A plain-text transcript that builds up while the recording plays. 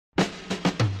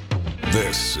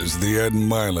This is the Ed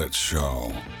Milet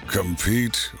Show.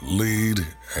 Compete, lead,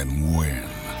 and win.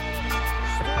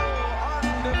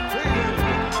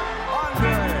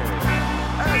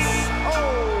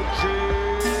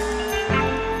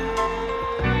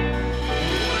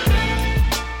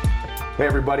 Hey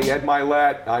everybody, Ed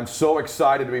Milet. I'm so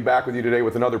excited to be back with you today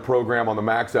with another program on the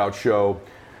Max Out Show.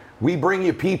 We bring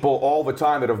you people all the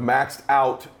time that have maxed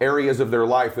out areas of their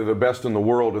life that are the best in the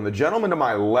world. And the gentleman to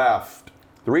my left,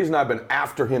 the reason I've been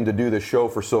after him to do this show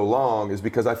for so long is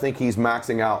because I think he's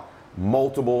maxing out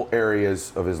multiple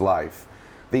areas of his life.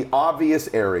 The obvious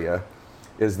area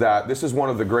is that this is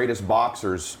one of the greatest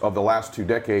boxers of the last 2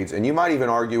 decades, and you might even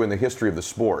argue in the history of the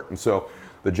sport. And so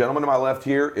the gentleman to my left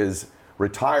here is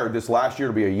retired this last year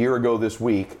to be a year ago this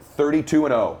week,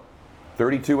 32-0.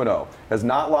 32-0. Has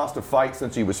not lost a fight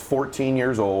since he was 14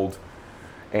 years old,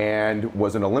 and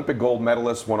was an Olympic gold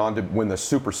medalist, went on to win the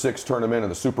Super 6 tournament in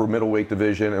the Super Middleweight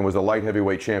division, and was a light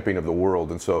heavyweight champion of the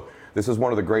world. And so this is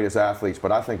one of the greatest athletes,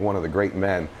 but I think one of the great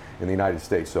men in the United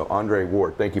States. So Andre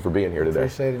Ward, thank you for being here today.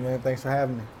 Appreciate it, man. Thanks for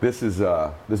having me. This is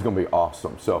going to be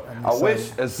awesome. So I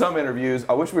wish, as some interviews,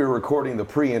 I wish we were recording the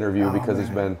pre-interview because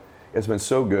it's been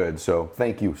so good. So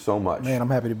thank you so much. Man, I'm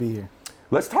happy to be here.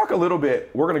 Let's talk a little bit.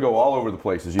 We're going to go all over the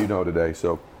place, as you know, today.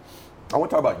 So I want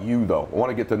to talk about you, though. I want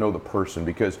to get to know the person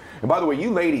because, and by the way, you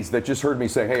ladies that just heard me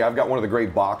say, hey, I've got one of the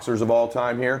great boxers of all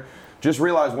time here, just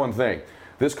realize one thing.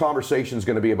 This conversation is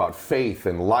going to be about faith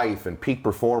and life and peak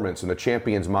performance and the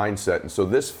champion's mindset. And so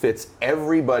this fits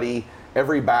everybody,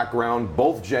 every background,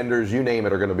 both genders, you name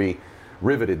it, are going to be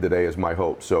riveted today is my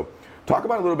hope. So talk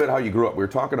about a little bit how you grew up. We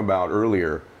were talking about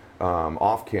earlier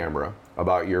off camera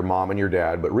about your mom and your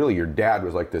dad, but really your dad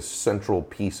was like this central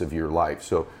piece of your life.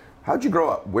 So how'd you grow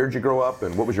up? Where'd you grow up,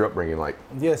 and what was your upbringing like?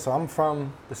 Yeah, so I'm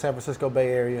from the San Francisco Bay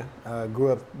Area.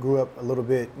 Grew up a little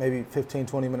bit, maybe 15,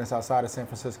 20 minutes outside of San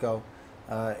Francisco,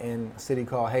 in a city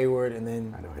called Hayward, and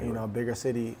then a bigger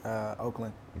city,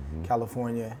 Oakland,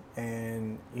 California.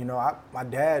 And my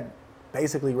dad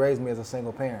basically raised me as a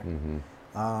single parent.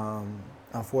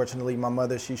 Unfortunately, my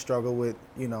mother, she struggled with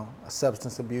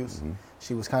substance abuse.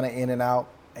 She was kind of in and out.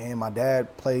 And my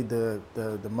dad played the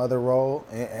mother role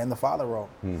and the father role.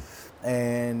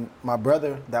 And my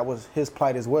brother, that was his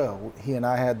plight as well. He and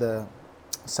I had the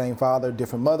same father,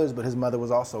 different mothers, but his mother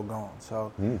was also gone.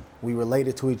 So we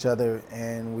related to each other,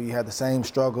 and we had the same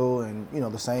struggle and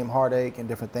the same heartache and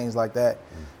different things like that.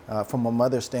 From a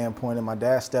mother's standpoint, and my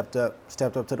dad stepped up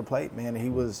to the plate, man. And he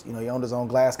was, he owned his own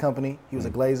glass company. He was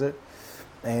a glazer,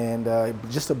 and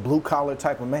just a blue collar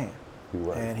type of man.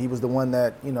 And he was the one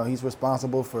that, he's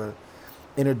responsible for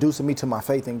introducing me to my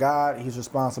faith in God. He's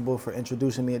responsible for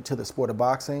introducing me to the sport of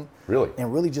boxing. Really?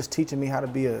 And really just teaching me how to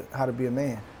be a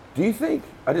man. Do you think,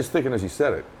 I just thinking as you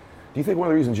said it, do you think one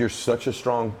of the reasons you're such a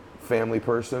strong family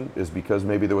person is because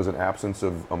maybe there was an absence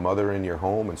of a mother in your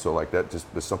home, and so like that just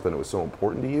was something that was so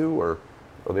important to you, or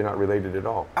are they not related at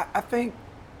all? I think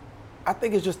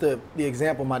it's just the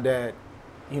example my dad,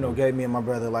 gave me and my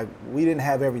brother. Like, we didn't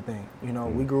have everything.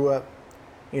 We grew up,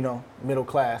 middle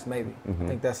class, maybe. I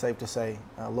think that's safe to say,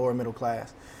 lower middle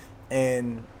class.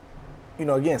 And,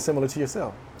 again, similar to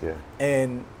yourself. Yeah.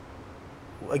 And,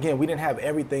 again, we didn't have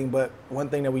everything, but one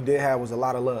thing that we did have was a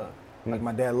lot of love. Like,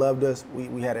 my dad loved us.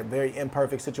 We had a very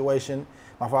imperfect situation.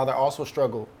 My father also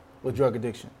struggled with drug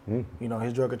addiction.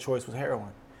 His drug of choice was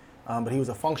heroin. But he was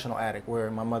a functional addict, where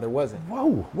my mother wasn't.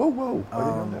 Whoa. I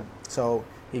didn't know that. So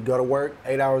he'd go to work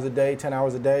 8 hours a day, 10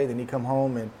 hours a day, then he'd come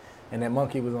home and that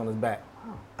monkey was on his back.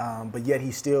 But yet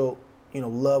he still,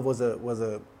 love was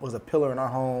a pillar in our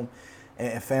home,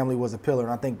 and family was a pillar.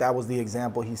 And I think that was the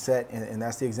example he set, and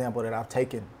that's the example that I've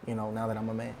taken, now that I'm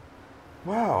a man.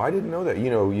 Wow, I didn't know that.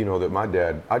 That my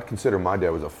dad, I'd consider my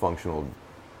dad was a functional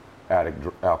addict,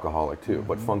 alcoholic too,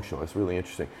 but functional. It's really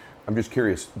interesting. I'm just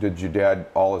curious, did your dad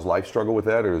all his life struggle with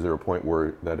that, or is there a point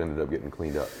where that ended up getting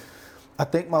cleaned up? I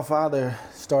think my father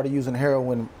started using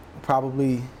heroin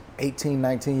probably 18,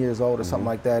 19 years old or something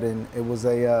like that. And it was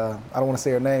I don't want to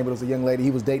say her name, but it was a young lady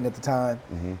he was dating at the time.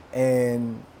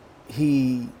 And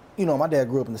he, my dad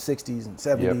grew up in the 60s and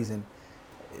 70s, and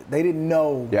they didn't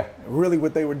know really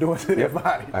what they were doing to their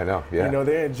body. I know,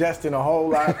 they're ingesting a whole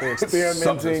lot, they're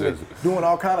experimenting, doing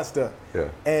all kind of stuff. Yeah.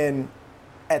 And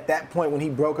at that point, when he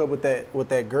broke up with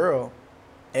that girl,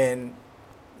 and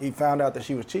he found out that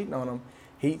she was cheating on him,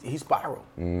 he spiraled.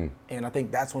 And I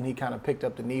think that's when he kind of picked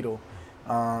up the needle.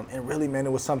 And really, man,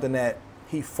 it was something that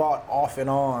he fought off and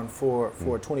on for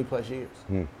 20 plus years.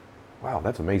 Wow,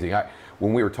 that's amazing.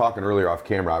 When we were talking earlier off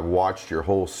camera, I watched your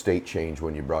whole state change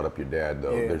when you brought up your dad,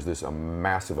 though. Yeah. There's this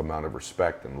massive amount of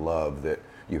respect and love that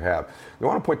you have. I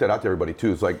want to point that out to everybody,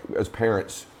 too. It's like, as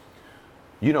parents,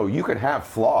 you can have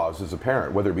flaws as a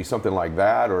parent, whether it be something like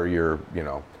that or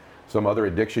some other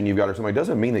addiction you've got or something. It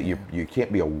doesn't mean that you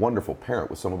can't be a wonderful parent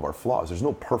with some of our flaws. There's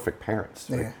no perfect parents.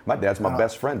 Right? Yeah. My dad's my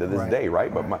best friend to this day,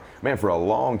 right? But for a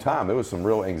long time, there was some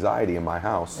real anxiety in my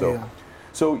house.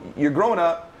 So you're growing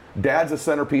up, dad's a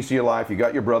centerpiece of your life. You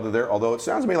got your brother there, although it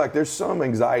sounds to me like there's some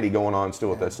anxiety going on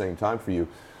still at that same time for you.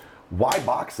 Why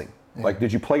boxing? Yeah. Like,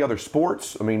 did you play other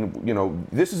sports? I mean,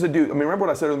 this is a dude. I mean, remember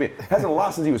what I said to me? Hasn't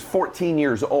lost since he was 14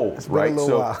 years old, right?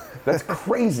 So while. That's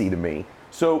crazy to me.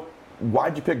 So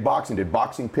why'd you pick boxing? Did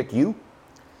boxing pick you?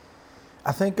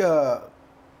 I think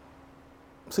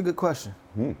it's a good question.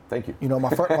 Thank you. My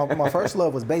first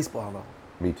love was baseball, though.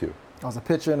 Me too. I was a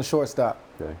pitcher and a shortstop.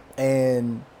 Okay.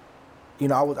 And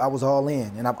I was all in,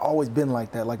 and I've always been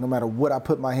like that. Like, no matter what I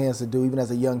put my hands to do, even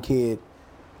as a young kid,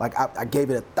 like I gave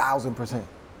it 1,000%.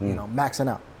 Maxing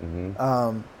out.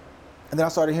 And then I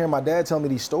started hearing my dad tell me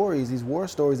these war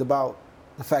stories about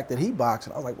the fact that he boxed.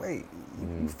 And I was like, wait,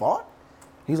 you fought?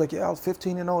 He was like, yeah, I was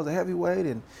 15 and 0 as a heavyweight,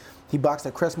 and he boxed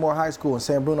at Crestmore High School in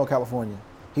San Bruno, California.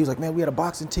 He was like, man, we had a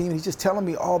boxing team, and he's just telling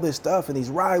me all this stuff and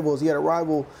these rivals. He had a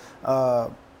rival,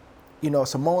 a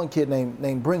Samoan kid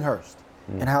named Bringhurst,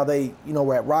 and how they,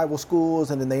 were at rival schools,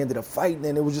 and then they ended up fighting,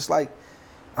 and it was just like,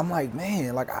 I'm like,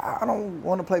 man, like I don't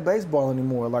want to play baseball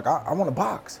anymore. Like I want to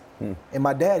box. And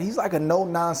my dad, he's like a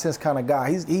no-nonsense kind of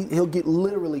guy. He'll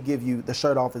literally give you the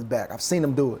shirt off his back. I've seen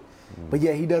him do it. But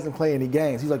yeah, he doesn't play any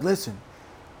games. He's like, listen,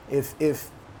 if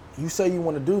you say you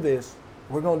want to do this,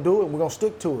 we're gonna do it. And we're gonna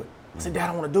stick to it. I said, Dad,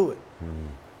 I want to do it.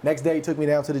 Next day, he took me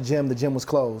down to the gym. The gym was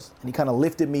closed, and he kind of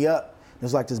lifted me up.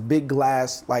 There's like this big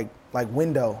glass like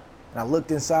window, and I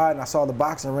looked inside and I saw the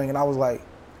boxing ring, and I was like,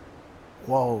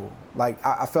 whoa. Like,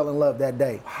 I fell in love that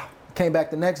day. Came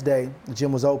back the next day, the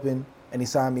gym was open, and he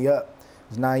signed me up. I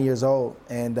was 9 years old,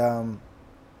 and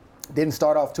didn't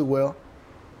start off too well.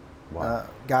 Wow.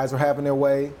 Guys were having their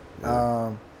way,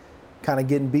 kind of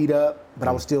getting beat up, but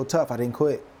I was still tough. I didn't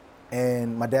quit.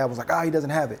 And my dad was like, he doesn't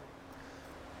have it.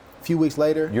 A few weeks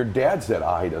later. Your dad said,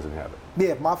 he doesn't have it.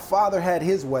 Yeah, if my father had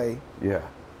his way,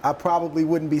 I probably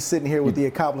wouldn't be sitting here with the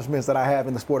accomplishments that I have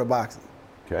in the sport of boxing.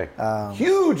 Okay.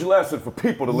 Huge lesson for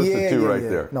people to listen to right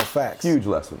there. No, facts. Huge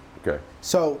lesson. Okay.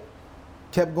 So,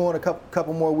 kept going a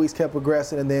couple more weeks, kept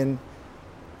progressing, and then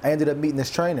I ended up meeting this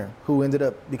trainer who ended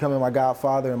up becoming my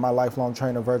godfather and my lifelong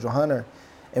trainer, Virgil Hunter.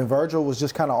 And Virgil was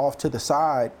just kind of off to the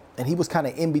side, and he was kind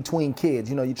of in between kids.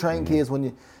 You train kids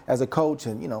as a coach,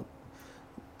 and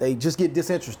they just get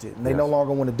disinterested and they no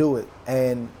longer want to do it.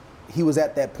 And he was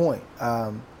at that point.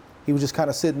 He was just kind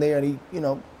of sitting there, and he,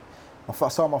 I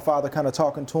saw my father kind of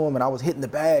talking to him, and I was hitting the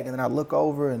bag, and then I'd look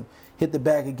over and hit the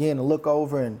bag again and look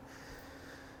over. And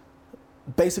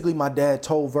basically my dad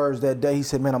told Verge that day, he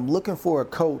said, man, I'm looking for a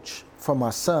coach for my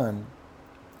son,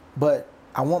 but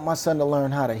I want my son to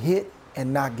learn how to hit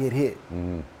and not get hit.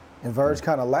 And Verge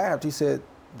kind of laughed. He said,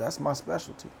 that's my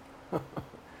specialty.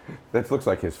 That looks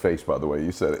like his face, by the way.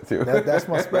 You said it, too. That's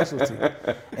my specialty.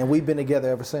 And we've been together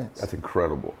ever since. That's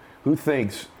incredible. Who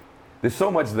thinks, there's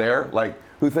so much there, like,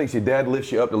 who thinks your dad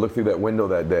lifts you up to look through that window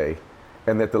that day,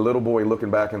 and that the little boy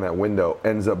looking back in that window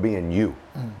ends up being you,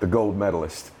 the gold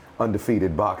medalist,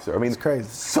 undefeated boxer? I mean, it's crazy.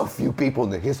 So few people in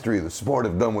the history of the sport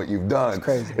have done what you've done. It's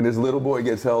crazy. And this little boy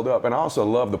gets held up. And I also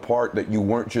love the part that you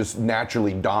weren't just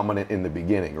naturally dominant in the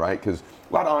beginning, right? Because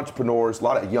a lot of entrepreneurs, a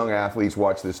lot of young athletes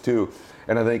watch this too,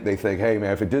 and I think they think, hey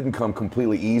man, if it didn't come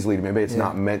completely easily to me, maybe it's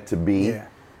not meant to be. Yeah.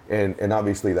 And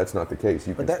obviously that's not the case.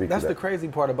 You can speak to that. That's the crazy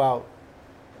part about,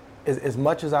 as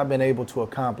much as I've been able to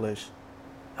accomplish,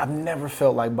 I've never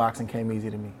felt like boxing came easy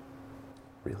to me.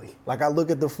 Really? Like, I look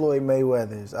at the Floyd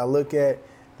Mayweathers, I look at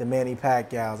the Manny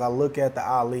Pacquiaos, I look at the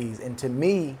Alis, and to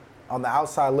me, on the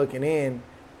outside looking in,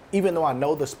 even though I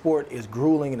know the sport is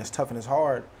grueling and it's tough and it's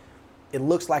hard, it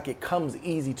looks like it comes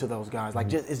easy to those guys.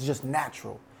 Like, it's just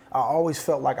natural. I always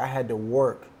felt like I had to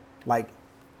work, like,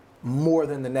 more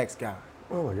than the next guy.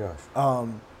 Oh my gosh.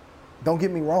 Don't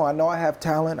get me wrong, I know I have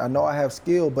talent, I know I have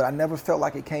skill, but I never felt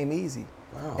like it came easy.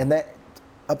 Wow. And that,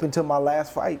 up until my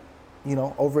last fight,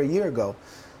 over a year ago.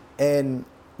 And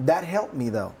that helped me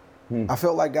though. I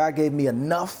felt like God gave me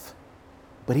enough,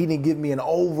 but he didn't give me an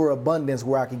overabundance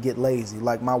where I could get lazy.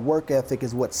 Like, my work ethic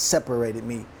is what separated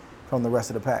me from the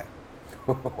rest of the pack.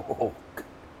 I'm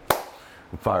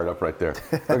fired up right there.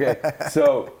 Okay,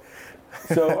 so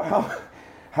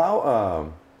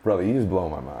how brother, you just blow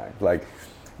my mind. Like,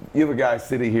 you have a guy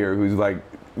sitting here who's like,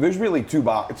 there's really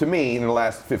to me, in the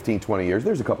last 15, 20 years,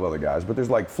 there's a couple other guys, but there's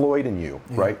like Floyd and you,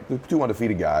 right? The two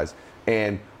undefeated guys.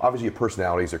 And obviously your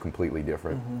personalities are completely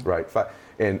different, right?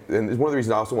 And it's one of the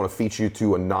reasons I also want to feature you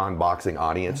to a non-boxing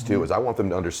audience too, is I want them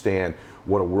to understand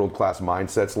what a world-class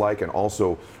mindset's like, and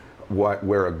also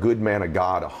where a good man of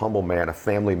God, a humble man, a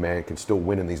family man can still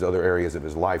win in these other areas of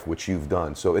his life, which you've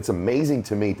done. So it's amazing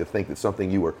to me to think that something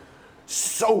you were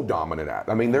so dominant at.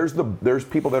 I mean, there's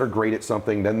people that are great at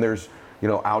something, then there's,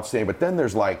 outstanding, but then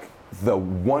there's like the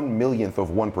 1/1,000,000th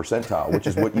of 1%, which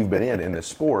is what you've been in this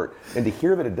sport. And to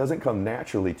hear that it doesn't come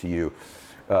naturally to you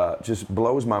just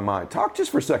blows my mind. Talk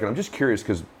just for a second. I'm just curious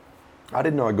because I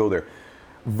didn't know I'd go there.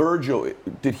 Virgil,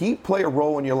 did he play a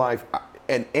role in your life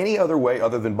in any other way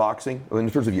other than boxing, in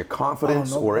terms of your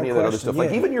confidence or any of that other stuff?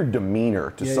 Like even your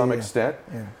demeanor to some extent.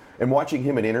 Yeah. And watching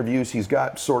him in interviews, he's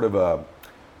got sort of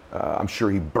I'm sure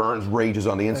he burns rages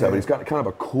on the inside, but he's got kind of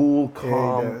a cool,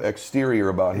 calm exterior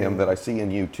about him that I see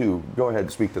in you too. Go ahead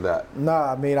and speak to that.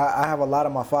 I mean, I have a lot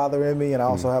of my father in me, and I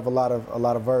also have a lot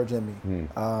of Verge in me.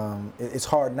 It's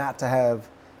hard not to have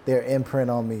their imprint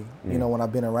on me. When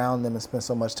I've been around them and spent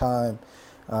so much time.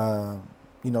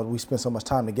 We spent so much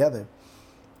time together,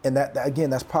 and that again,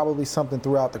 that's probably something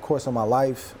throughout the course of my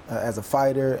life as a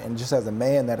fighter and just as a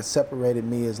man that has separated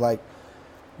me. Is like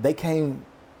they came.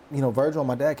 Virgil and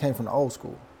my dad came from the old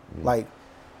school. Like,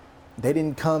 they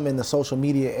didn't come in the social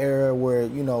media era where,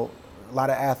 a lot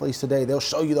of athletes today, they'll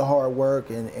show you the hard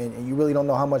work and you really don't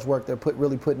know how much work they're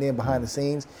really putting in behind the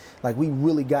scenes. Like, we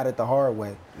really got it the hard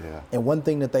way. Yeah. And one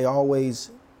thing that they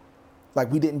always,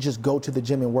 we didn't just go to the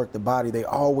gym and work the body. They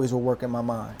always were working my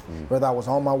mind. Whether I was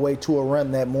on my way to a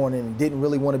run that morning and didn't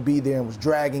really want to be there and was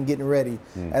dragging, getting ready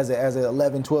as an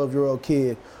 11, 12-year-old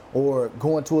kid, or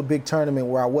going to a big tournament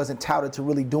where I wasn't touted to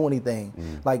really do anything.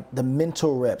 Like the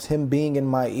mental reps, him being in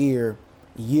my ear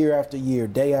year after year,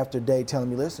 day after day, telling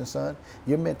me, listen, son,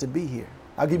 you're meant to be here.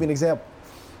 I'll give you an example.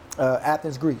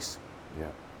 Athens, Greece,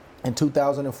 in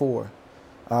 2004,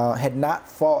 had not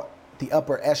fought the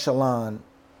upper echelon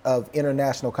of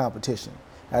international competition.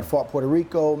 I had fought Puerto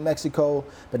Rico, Mexico,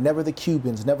 but never the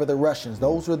Cubans, never the Russians.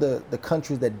 Those were the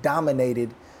countries that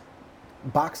dominated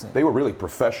boxing. They were really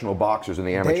professional boxers in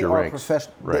the amateur ranks.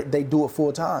 Right. They do it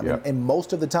full time. Yep. And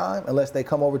most of the time, unless they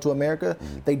come over to America,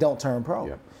 they don't turn pro.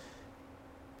 Yep.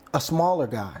 A smaller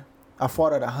guy, I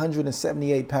fought at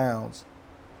 178 pounds,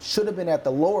 should have been at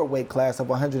the lower weight class of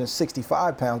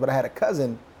 165 pounds, but I had a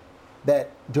cousin that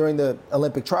during the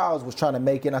Olympic trials was trying to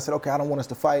make it. And I said, okay, I don't want us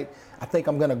to fight. I think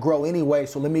I'm going to grow anyway,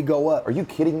 so let me go up. Are you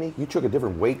kidding me? You took a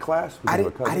different weight class? I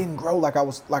didn't grow like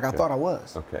I thought I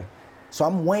was. Okay. So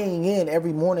I'm weighing in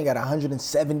every morning at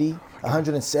 170,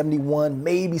 171,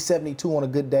 maybe 72 on a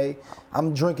good day.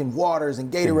 I'm drinking waters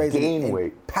and Gatorades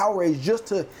and Powerades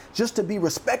just to be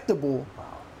respectable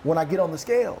when I get on the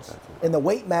scales. And the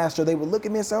weight master, they would look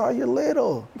at me and say, oh, you're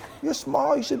little, you're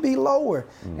small, you should be lower.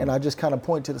 And I just kind of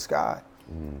point to the sky.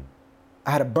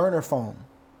 I had a burner phone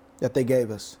that they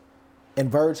gave us,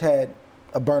 and Verge had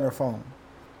a burner phone.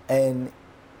 And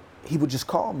he would just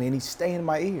call me and he'd stay in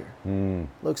my ear.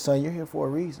 Look, son, you're here for a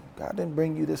reason. God didn't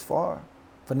bring you this far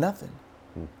for nothing.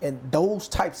 And those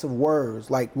types of words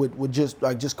would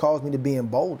just cause me to be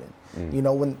emboldened.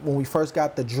 When we first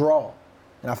got the draw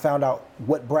and I found out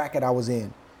what bracket I was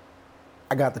in,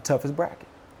 I got the toughest bracket.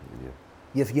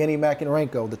 Yevgeny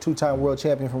Makirenko, the two-time world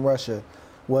champion from Russia,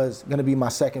 was going to be my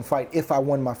second fight if I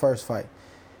won my first fight.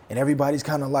 And everybody's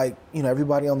kind of like,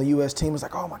 everybody on the U.S. team was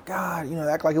like, oh my God, they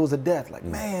act like it was a death. Like,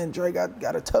 man, Dre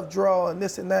got a tough draw and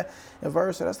this and that. And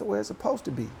Verge said, that's the way it's supposed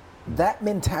to be. That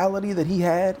mentality that he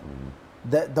had,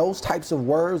 those types of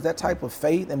words, that type of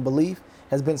faith and belief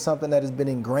has been something that has been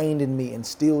ingrained in me,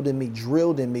 instilled in me,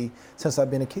 drilled in me since I've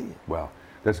been a kid. Wow,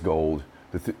 that's gold.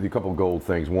 The couple of gold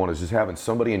things. One is just having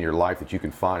somebody in your life that you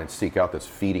can find and seek out that's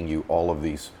feeding you all of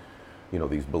these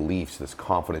these beliefs, this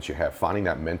confidence you have, finding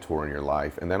that mentor in your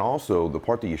life. And then also the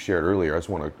part that you shared earlier, I just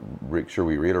want to make sure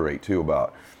we reiterate too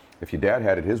about if your dad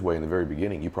had it his way in the very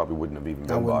beginning, you probably wouldn't have even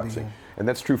been boxing. And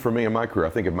that's true for me in my career. I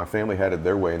think if my family had it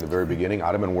their way in the very beginning,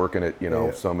 I'd have been working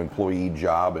at, some employee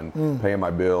job and paying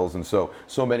my bills. And so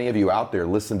many of you out there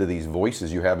listen to these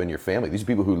voices you have in your family. These are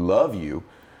people who love you,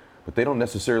 but they don't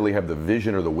necessarily have the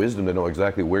vision or the wisdom to know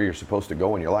exactly where you're supposed to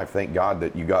go in your life. Thank God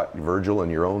that you got Virgil and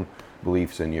your own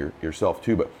beliefs in yourself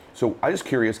too. But so I'm just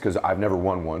curious because I've never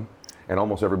won one, and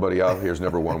almost everybody out here has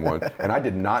never won one, and I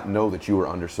did not know that you were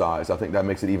undersized. I think that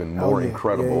makes it even more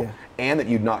incredible, and that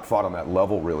you'd not fought on that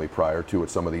level really prior to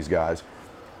with some of these guys.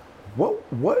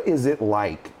 What is it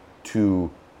like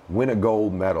to win a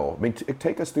gold medal? I mean,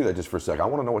 take us through that just for a second. I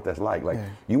want to know what that's like.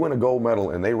 You win a gold medal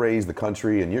and they raise the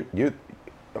country, and you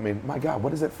I mean, my God,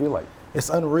 what does that feel like? It's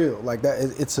unreal. Like that,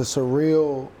 it's a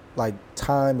surreal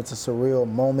time. It's a surreal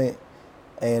moment.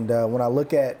 And when I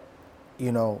look at,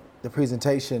 the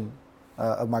presentation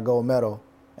of my gold medal,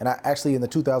 And I actually, in the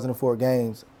 2004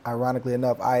 games, ironically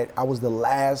enough, I was the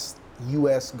last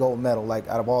U.S. gold medal, like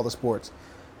out of all the sports,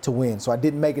 to win. So I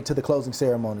didn't make it to the closing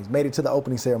ceremonies, made it to the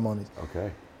opening ceremonies.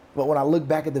 Okay. But when I look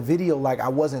back at the video, like I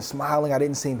wasn't smiling, I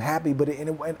didn't seem happy, but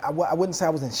I wouldn't say I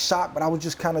was in shock, but I was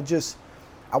just kind of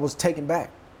I was taken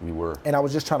back. You were. And I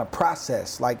was just trying to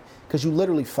process, like, because you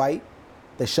literally fight,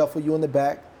 they shuffle you in the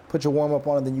back, put your warm-up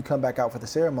on, and then you come back out for the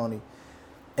ceremony.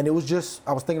 And it was just,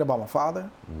 I was thinking about my father,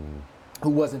 who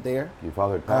wasn't there. Your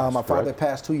father passed, my father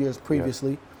passed 2 years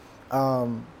previously. Yeah.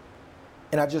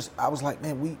 And I was like,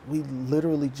 man, we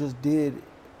literally just did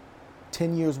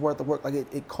 10 years worth of work. Like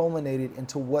it culminated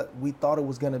into what we thought it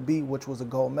was going to be, which was a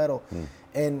gold medal.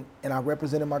 And I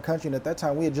represented my country. And at that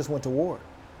time, we had just went to war.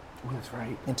 Oh, that's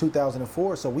right. In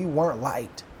 2004, so we weren't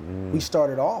liked. We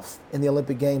started off in the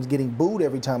Olympic Games getting booed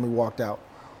every time we walked out.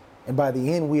 And by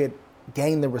the end, we had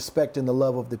gained the respect and the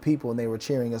love of the people, and they were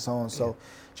cheering us on. So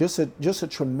just a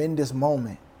tremendous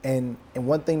moment. And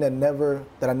one thing that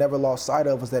I never lost sight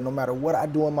of was that no matter what I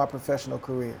do in my professional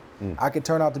career, I could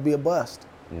turn out to be a bust.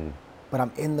 But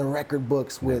I'm in the record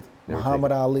books with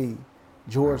Muhammad Ali,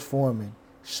 George Foreman,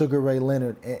 Sugar Ray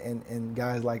Leonard, and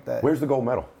guys like that. Where's the gold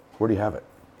medal? Where do you have it?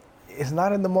 It's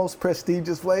not in the most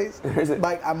prestigious place. Is it?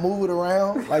 Like, I move it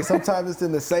around. Like, sometimes it's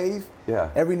in the safe. Yeah.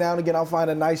 Every now and again, I'll find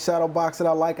a nice shadow box that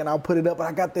I like, and I'll put it up. But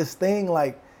I got this thing,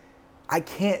 like, I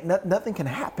can't, nothing can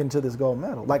happen to this gold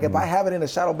medal. Like, if I have it in a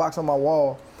shadow box on my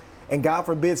wall, and God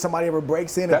forbid somebody ever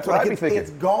breaks in, That's what I'd be thinking. It's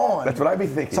gone. That's what I'd be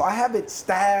thinking. So I have it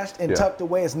stashed and tucked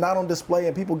away. It's not on display,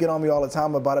 and people get on me all the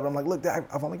time about it. But I'm like, look,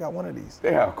 I've only got one of these.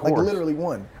 Yeah, of course. Like, literally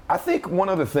one. I think one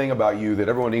other thing about you that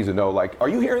everyone needs to know, like, are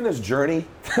you hearing this journey?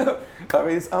 I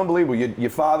mean, it's unbelievable. Your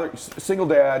father, single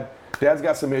dad, dad's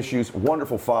got some issues,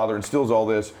 wonderful father, instills all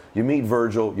this. You meet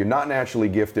Virgil, you're not naturally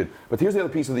gifted. But here's the other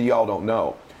piece that y'all don't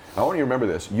know. I want you to remember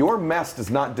this. Your mess does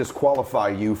not disqualify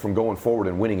you from going forward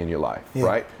and winning in your life,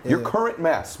 right? Your current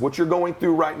mess, what you're going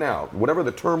through right now, whatever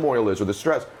the turmoil is or the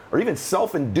stress, or even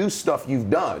self-induced stuff you've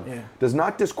done, does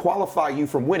not disqualify you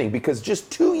from winning, because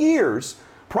just 2 years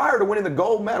prior to winning the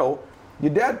gold medal,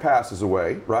 your dad passes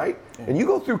away, right? And you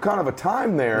go through kind of a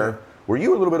time there where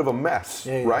you were a little bit of a mess,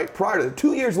 right? Prior to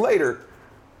 2 years later,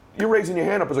 you're raising your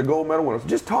hand up as a gold medal winner.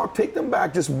 Just take them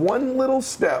back just one little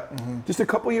step, just a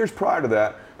couple years prior to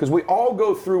that, because we all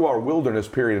go through our wilderness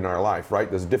period in our life, right?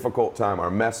 This difficult time, our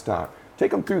mess time.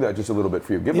 Take them through that just a little bit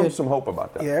for you. Give them some hope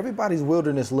about that. Yeah, everybody's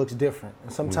wilderness looks different.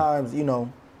 And sometimes, you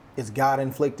know, it's God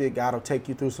inflicted. God will take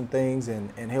you through some things,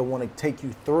 and He'll want to take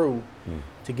you through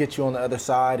to get you on the other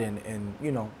side and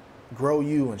you know, grow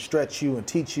you and stretch you and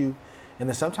teach you. And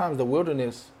then sometimes the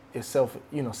wilderness is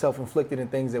self-inflicted in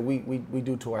things that we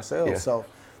do to ourselves. So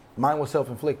mine was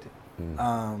self-inflicted.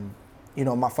 You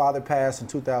know, my father passed in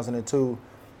 2002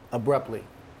 abruptly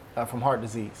from heart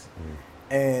disease.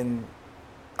 And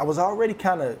I was already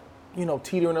kind of, you know,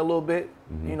 teetering a little bit,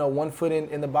 you know, 1 foot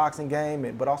in the boxing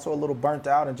game, but also a little burnt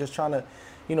out and just trying to,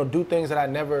 you know, do things that I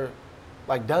never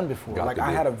like done before. Like,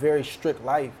 I had a very strict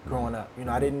life growing up. You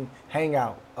know, I didn't hang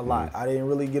out a lot. I didn't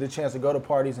really get a chance to go to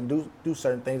parties and do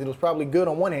certain things. It was probably good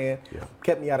on one hand,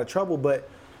 kept me out of trouble, but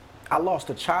I lost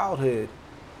a childhood,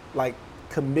 like,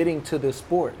 committing to this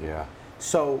sport.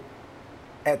 So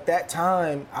at that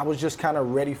time, I was just kind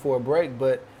of ready for a break,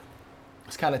 but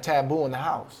it's kind of taboo in the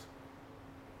house.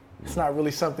 It's not really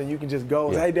something you can just go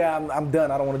and say, hey, Dad, I'm done.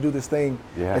 I don't want to do this thing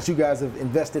that you guys have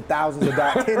invested thousands of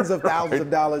dollars, tens of thousands of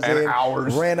dollars in,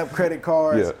 hours, ran up credit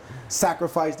cards,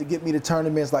 sacrificed to get me to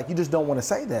tournaments. Like, you just don't want to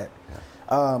say that.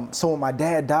 So when my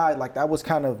dad died, like, that was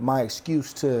kind of my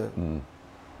excuse to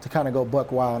kind of go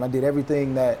buck wild. And I did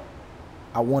everything that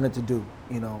I wanted to do.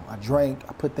 You know, I drank,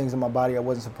 I put things in my body I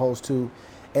wasn't supposed to,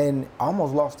 and I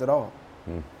almost lost it all.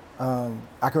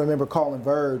 I can remember calling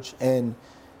Verge, and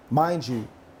mind you,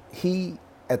 he,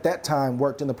 at that time,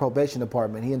 worked in the probation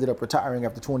department. He ended up retiring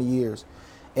after 20 years.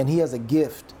 And he has a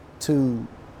gift to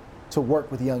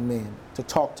work with young men, to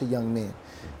talk to young men.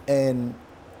 And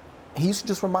he used to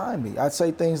just remind me. I'd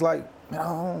say things like,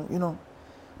 man, you know,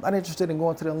 I'm not interested in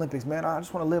going to the Olympics, man. I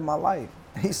just want to live my life.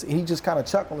 He just kind of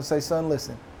chuckled and say, son,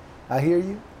 listen, I hear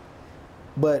you,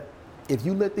 but if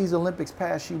you let these Olympics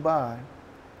pass you by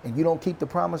and you don't keep the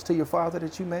promise to your father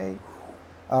that you made,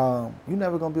 you're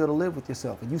never going to be able to live with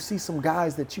yourself. And you see some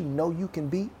guys that you know you can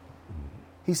beat,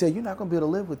 he said, you're not going to be able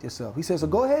to live with yourself. He said, so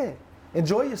go ahead,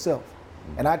 enjoy yourself.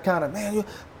 And I'd kind of,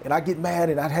 and I'd get mad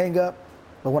and I'd hang up.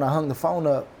 But when I hung the phone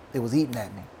up, it was eating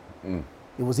at me.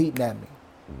 It was eating at me.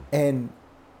 And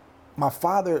my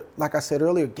father, like I said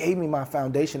earlier, gave me my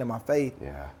foundation and my faith.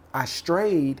 I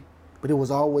strayed, but it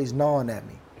was always gnawing at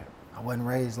me. I wasn't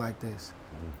raised like this.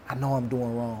 I know I'm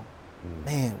doing wrong.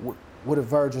 Man, what if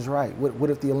Virgil's right? What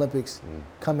if the Olympics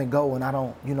come and go and I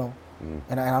don't,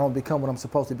 and I don't become what I'm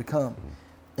supposed to become?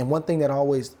 And one thing that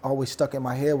always stuck in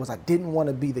my head was I didn't want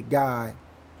to be the guy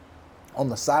on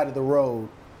the side of the road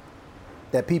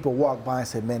that people walked by and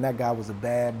said, man, that guy was a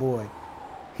bad boy.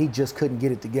 He just couldn't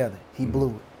get it together. He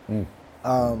blew it.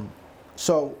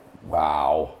 So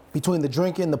wow. Between the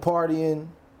drinking, the partying,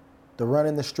 the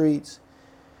running the streets,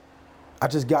 I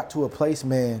just got to a place,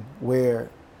 man, where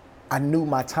I knew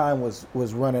my time was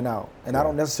running out. And I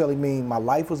don't necessarily mean my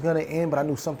life was gonna end, but I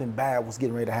knew something bad was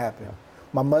getting ready to happen.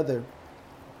 My mother,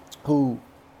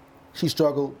 she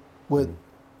struggled with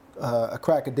a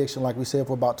crack addiction, like we said,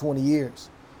 for about 20 years.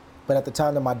 But at the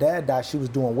time that my dad died, she was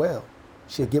doing well.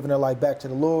 She had given her life back to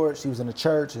the Lord. She was in the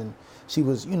church, and she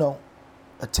was,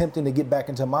 attempting to get back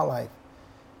into my life.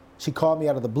 She called me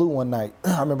out of the blue one night.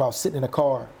 I remember I was sitting in a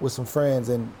car with some friends,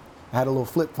 and I had a little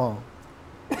flip phone.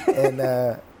 And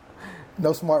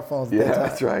no smartphones at that time.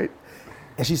 That's right.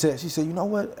 And she said, you know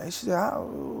what? She said,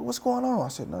 what's going on? I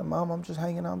said, no, Mom, I'm just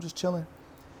hanging out. I'm just chilling.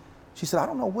 She said, I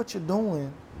don't know what you're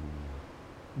doing,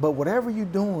 but whatever you're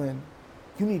doing,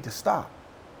 you need to stop.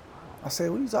 I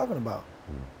said, what are you talking about?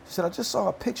 She said, I just saw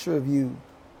a picture of you,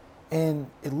 and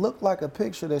it looked like a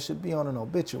picture that should be on an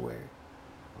obituary.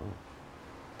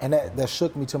 And that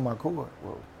shook me to my core.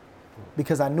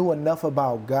 Because I knew enough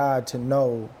about God to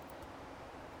know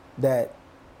that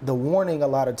the warning a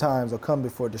lot of times will come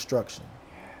before destruction.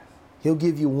 He'll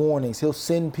give you warnings. He'll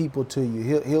send people to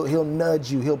you. He'll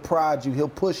nudge you. He'll prod you. He'll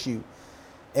push you.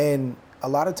 And a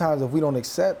lot of times, if we don't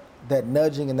accept that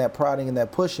nudging and that prodding and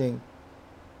that pushing,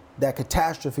 that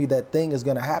catastrophe, that thing is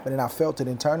going to happen. And I felt it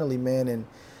internally, man. And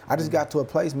I just got to a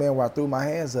place, man, where I threw my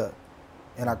hands up,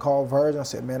 and I called Virgil. I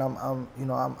said, man,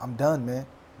 I'm done, man.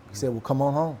 He said, well, come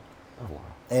on home. Oh, wow.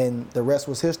 And the rest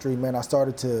was history, man. I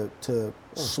started to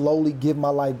slowly give my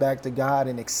life back to God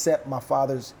and accept my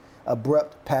father's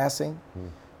abrupt passing,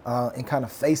 and kind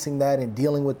of facing that and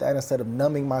dealing with that instead of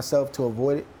numbing myself to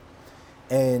avoid it.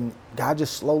 And God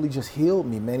just slowly just healed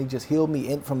me, man. He just healed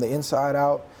me from the inside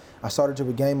out. I started to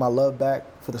regain my love back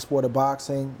for the sport of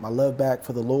boxing, my love back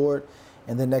for the Lord.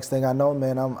 And then next thing I know,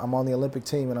 man, I'm on the Olympic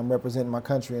team and I'm representing my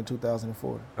country in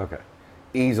 2004. Okay.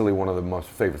 Easily one of the most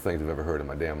favorite things I've ever heard in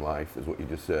my damn life is what you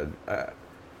just said.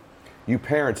 You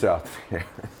parents out there,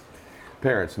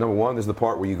 parents, number one, this is the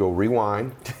part where you go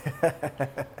rewind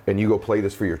and you go play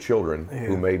this for your children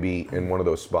who may be in one of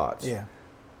those spots. Yeah.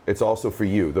 It's also for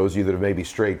you, those of you that are maybe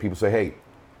straight. People say, hey,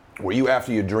 were you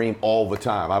after your dream all the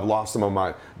time? I've lost some of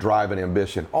my drive and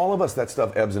ambition. All of us, that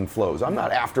stuff ebbs and flows. I'm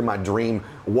not after my dream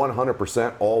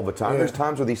 100% all the time. There's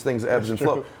times where these things ebbs and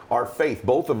flow. Our faith,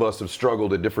 both of us have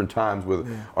struggled at different times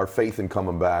with our faith in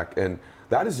coming back. And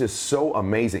that is just so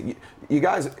amazing. You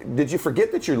guys, did you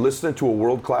forget that you're listening to a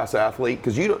world-class athlete?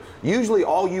 Because usually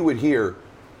all you would hear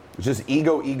is just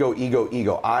ego, ego, ego,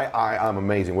 ego. I'm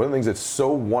amazing. One of the things that's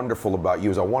so wonderful about you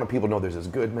is I want people to know there's this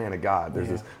good man of God. There's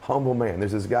this humble man.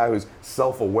 There's this guy who's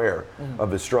self-aware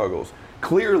of his struggles.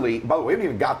 Clearly, by the way, we haven't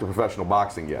even got to professional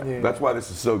boxing yet. That's why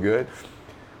this is so good.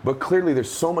 But clearly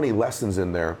there's so many lessons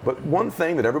in there. But one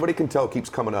thing that everybody can tell keeps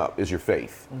coming up is your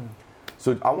faith.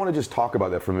 So I want to just talk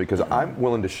about that for me because I'm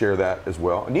willing to share that as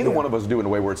well. And neither one of us do it in a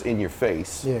way where it's in your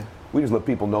face. We just let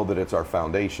people know that it's our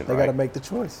foundation. They got to make the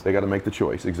choice. They got to make the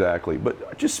choice, exactly.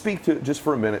 But just speak to just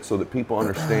for a minute so that people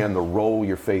understand the role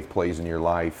your faith plays in your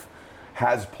life,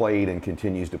 has played and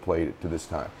continues to play to this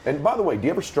time. And by the way, do you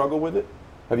ever struggle with it?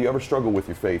 Have you ever struggled with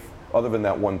your faith other than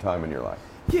that one time in your life?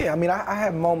 Yeah, I mean, I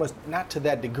have moments, not to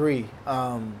that degree,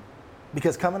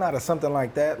 because coming out of something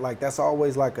like that, that's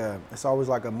always like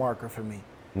a marker for me.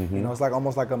 You know, it's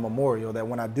almost like a memorial that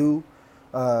when I do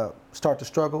start to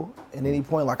struggle at any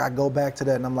point, I go back to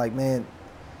that and I'm like, man,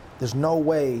 there's no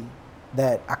way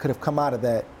that I could have come out of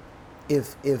that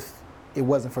if it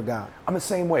wasn't for God. I'm the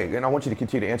same way, and I want you to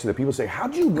continue to answer that. People say,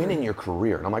 how'd you win in your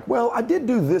career? And I'm like, well, I did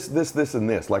do this, and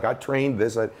this. I trained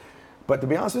this. But to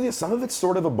be honest with you, some of it's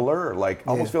sort of a blur. I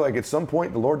almost feel like at some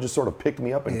point the Lord just sort of picked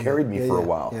me up and carried me for a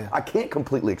while. I can't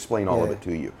completely explain all of it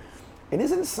to you. And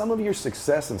isn't some of your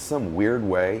success in some weird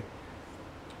way,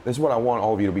 this is what I want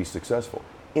all of you to be successful.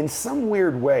 In some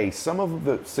weird way, some of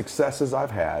the successes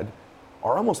I've had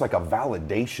are almost like a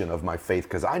validation of my faith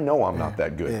because I know I'm not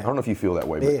that good. I don't know if you feel that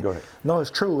way, but go ahead. No,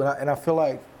 it's true. And I feel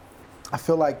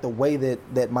like the way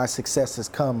that my success has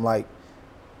come,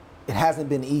 it hasn't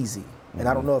been easy. And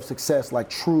I don't know if success,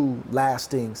 true,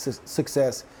 lasting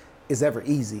success is ever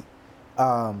easy.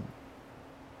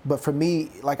 But for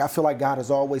me, I feel like God has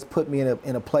always put me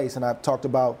in a place, and I've talked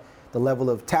about the level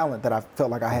of talent that I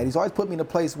felt like I had. He's always put me in a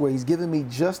place where he's given me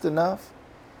just enough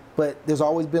but there's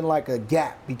always been like a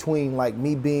gap between like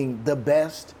me being the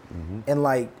best and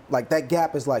like that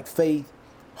gap is like faith,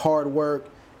 hard work,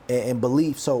 and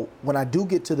belief. So when I do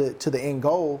get to the end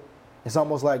goal, it's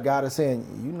almost like God is saying,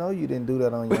 you know, you didn't do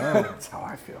that on your own. That's how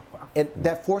I feel. Wow. And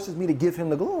that forces me to give him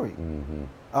the glory.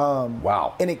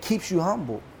 Wow. And it keeps you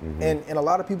humble. And a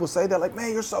lot of people say that, like,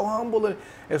 man, you're so humble. And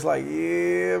it's like,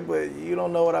 yeah, but you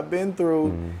don't know what I've been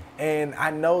through. And I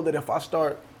know that if I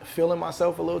start feeling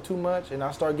myself a little too much and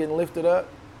I start getting lifted up,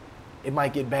 it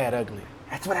might get bad ugly.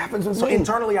 That's what happens with So me.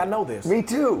 internally, I know this. Me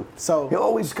too. So he'll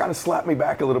always kind of slap me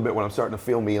back a little bit when I'm starting to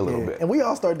feel me a little bit. And we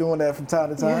all start doing that from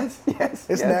time to time. Yes.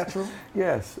 It's natural.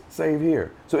 Yes, same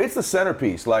here. So it's the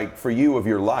centerpiece, like for you of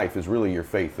your life, is really your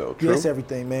faith, though. True? Yes,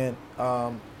 everything, man.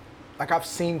 Like I've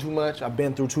seen too much. I've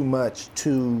been through too much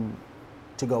to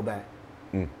go back.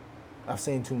 I've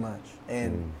seen too much,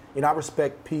 and you know, I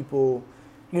respect people.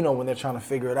 You know, when they're trying to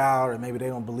figure it out, or maybe they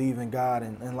don't believe in God,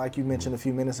 and like you mentioned a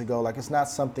few minutes ago, like it's not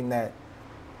something that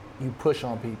you push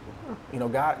on people. You know,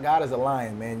 God is a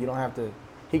lion, man. You don't have to.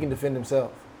 He can defend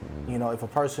himself. You know, if a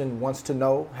person wants to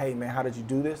know, hey, man, how did you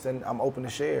do this? Then I'm open to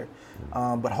share.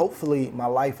 But hopefully, my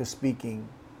life is speaking,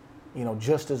 you know,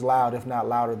 just as loud, if not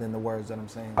louder, than the words that I'm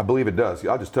saying. I believe it does.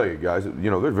 I'll just tell you guys, you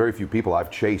know, there's very few people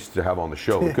I've chased to have on the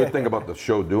show. The good thing about the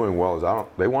show doing well is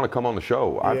they want to come on the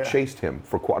show. I've chased him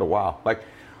for quite a while. Like,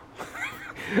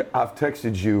 I've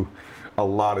texted you a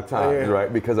lot of times,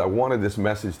 right? Because I wanted this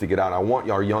message to get out. I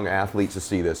want our young athletes to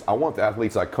see this. I want the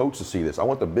athletes I coach to see this. I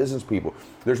want the business people.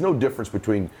 There's no difference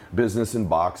between business and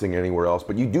boxing anywhere else,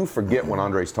 but you do forget when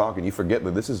Andre's talking, you forget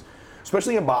that this is,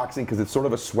 especially in boxing, because it's sort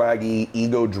of a swaggy,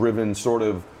 ego-driven sort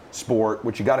of sport,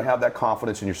 which you got to have that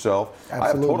confidence in yourself. Absolutely. I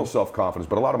have total self-confidence,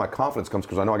 but a lot of my confidence comes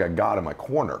because I know I got God in my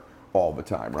corner all the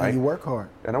time, right? And you work hard.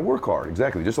 And I work hard,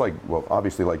 exactly, just like, well,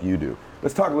 obviously like you do.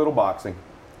 Let's talk a little boxing.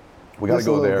 We got to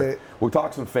go there. We'll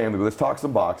talk some family, but let's talk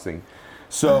some boxing.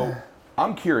 So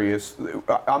I'm curious.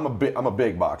 I'm a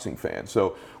big boxing fan.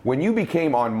 So when you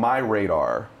became on my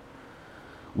radar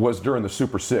was during the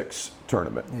Super 6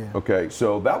 tournament. Okay,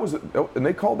 so that was, and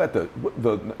they called that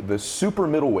the Super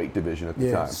Middleweight division at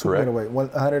the time, Super correct? Middleweight,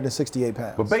 168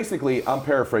 pounds. But basically, I'm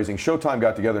paraphrasing. Showtime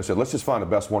got together and said, let's just find the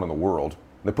best one in the world.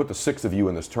 They put the 6 of you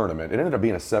in this tournament. It ended up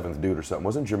being a 7th dude or something.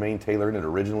 Wasn't Jermaine Taylor in it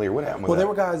originally, or what happened with Well, that? there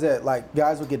were guys that, like,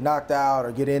 guys would get knocked out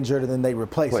or get injured and then they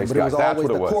replace them. But it was always,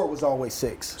 the core was always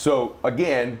 6. So,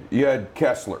 again, you had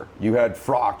Kessler, you had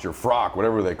Frock,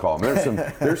 whatever they call them.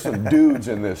 There's some dudes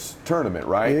in this tournament,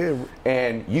 right? Yeah.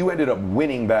 And you ended up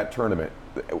winning that tournament.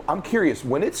 I'm curious,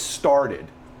 when it started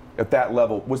at that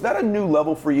level, was that a new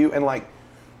level for you? And, like,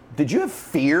 did you have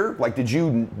fear? Like, did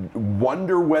you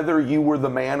wonder whether you were the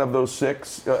man of those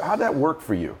 6? How'd that work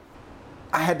for you?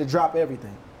 I had to drop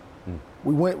everything.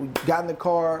 We got in the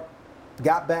car,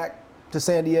 got back to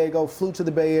San Diego, flew to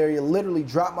the Bay Area, literally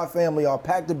dropped my family off,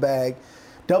 packed a bag,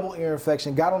 double ear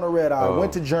infection, got on a red eye,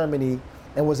 went to Germany,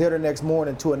 and was there the next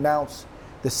morning to announce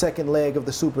the second leg of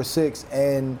the Super 6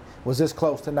 and was this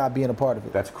close to not being a part of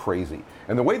it. That's crazy.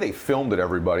 And the way they filmed it,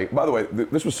 everybody, by the way,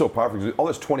 this was so powerful. All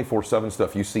this 24/7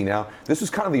 stuff you see now, this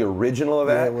is kind of the original of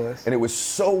that. Yeah, it was. And it was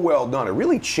so well done. It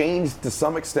really changed to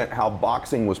some extent how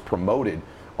boxing was promoted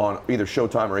on either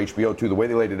Showtime or HBO too, the way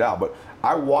they laid it out. But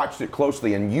I watched it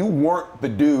closely, and you weren't the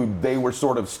dude they were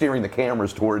sort of steering the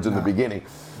cameras towards in the beginning.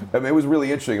 I mean, it was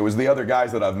really interesting. It was the other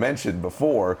guys that I've mentioned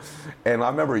before. And I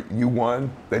remember you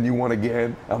won, then you won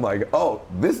again. I'm like, oh,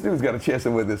 this dude's got a chance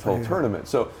to win this whole tournament.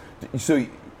 So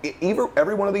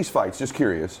every one of these fights, just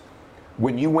curious,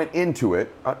 when you went into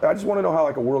it, I just want to know how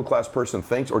like a world-class person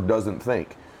thinks or doesn't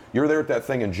think. You're there at that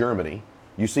thing in Germany.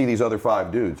 You see these other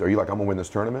 5 dudes. Are you like, I'm going to win this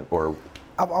tournament? Or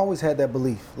I've always had that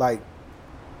belief. Like,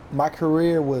 my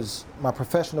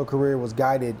professional career was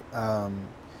guided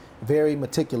very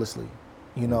meticulously.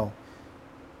 You know,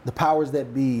 the powers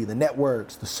that be, the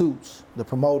networks, the suits, the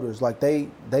promoters, like they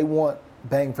want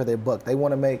bang for their buck. They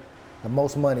want to make the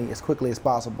most money as quickly as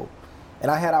possible.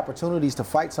 And I had opportunities to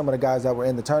fight some of the guys that were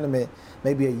in the tournament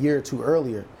maybe a year or 2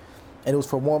 earlier. And it was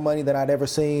for more money than I'd ever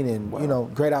seen, and, you know,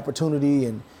 great opportunity.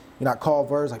 And, you know, I called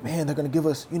Verz like, man, they're going to give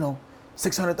us, you know,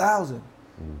 $600,000.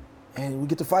 And we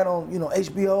get to fight on, you know,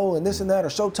 HBO and this and that, or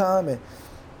Showtime.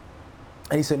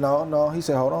 And he said, no. He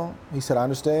said, hold on. He said, I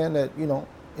understand that, you know,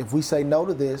 if we say no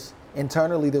to this,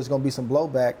 internally there's going to be some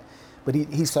blowback. But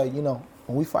he said, you know,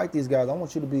 when we fight these guys, I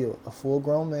want you to be a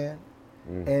full-grown man,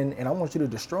 and I want you to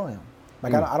destroy them.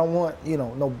 Like, I don't want, you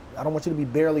know, I don't want you to be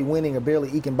barely winning or barely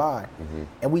eking by.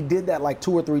 And we did that like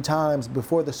 2 or 3 times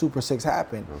before the Super 6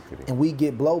 happened. And we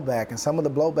get blowback, and some of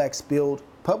the blowback spilled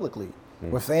publicly.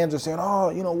 where fans are saying,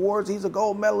 oh, Ward's, he's a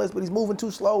gold medalist, but he's moving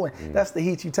too slow, and that's the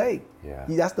heat you take. Yeah.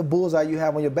 That's the bullseye you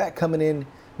have on your back coming in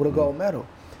with a gold medal.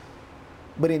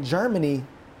 But in Germany,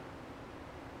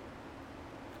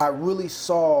 I really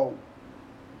saw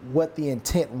what the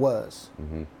intent was.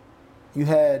 You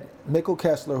had Mikkel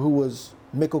Kessler, who was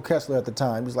Mikkel Kessler at the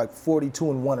time. He was like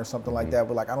 42-1 or something like that,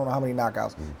 but I don't know how many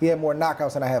knockouts. He had more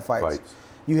knockouts than I had fights.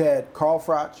 You had Carl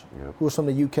Froch, who was from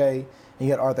the UK, and you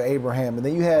had Arthur Abraham, and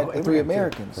then you had the three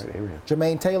Americans.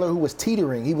 Jermaine Taylor, who was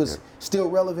teetering. He was still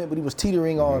relevant, but he was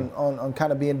teetering on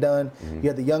kind of being done. You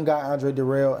had the young guy, Andre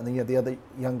Durrell, and then you had the other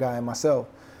young guy and myself.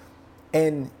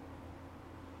 And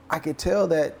I could tell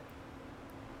that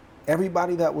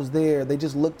everybody that was there, they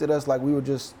just looked at us like we were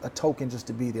just a token just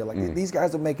to be there. Like, these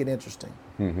guys will make it interesting.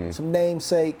 Some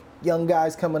namesake, young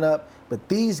guys coming up, but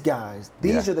these guys,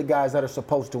 are the guys that are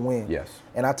supposed to win. Yes.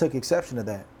 And I took exception to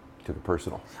that. Took it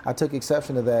personal. I took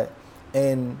exception to that,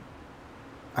 and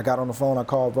I got on the phone, I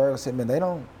called Virgil, I said, man, they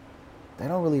don't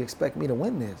really expect me to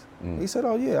win this. He said,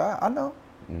 oh yeah, I know.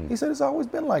 He said, it's always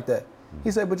been like that.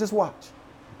 He said, but just watch.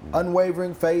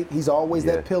 Unwavering faith, he's always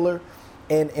that pillar.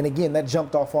 And again, that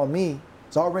jumped off on me.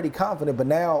 It's already confident, but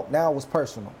now it was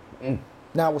personal.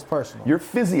 Now it was personal. Your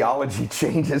physiology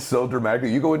changes so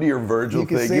dramatically. You go into your Virgil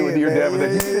thing, you into your dad, and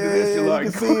then you do this, you're like,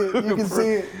 you can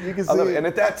see it. You can see it. And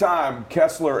at that time,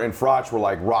 Kessler and Froch were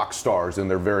like rock stars in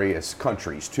their various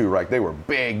countries too, right? They were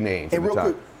big names at the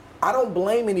time. Quick, I don't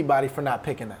blame anybody for not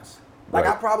picking us. Like,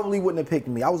 I probably wouldn't have picked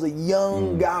me. I was a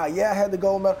young guy. Yeah, I had the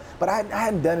gold medal, but I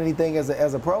hadn't done anything as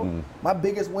a pro. My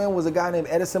biggest win was a guy named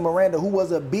Edison Miranda, who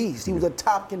was a beast. He was a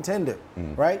top contender,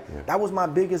 right? That was my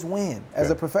biggest win as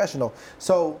a professional.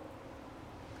 So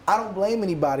I don't blame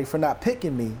anybody for not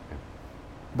picking me,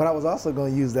 but I was also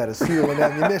going to use that as fuel and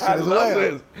ammunition as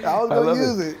well. I was going to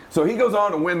use it. So he goes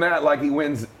on to win that like he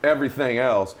wins everything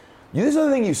else. This is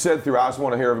the thing you said throughout. I just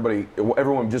want to hear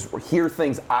everyone just hear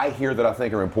things I hear that I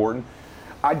think are important.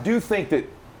 I do think that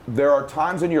there are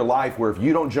times in your life where if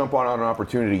you don't jump on an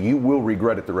opportunity, you will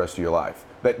regret it the rest of your life.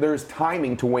 That there's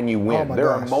timing to when you win.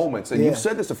 There are moments, and you've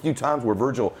said this a few times where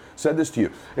Virgil said this to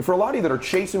you. And for a lot of you that are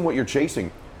chasing what you're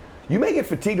chasing, you may get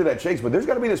fatigued of that chase, but there's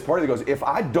got to be this party that goes, if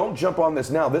I don't jump on this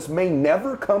now, this may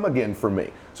never come again for me.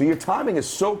 So your timing is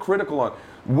so critical on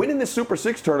winning this Super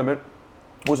 6 tournament.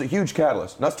 Was a huge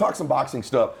catalyst. Now let's talk some boxing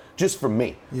stuff just for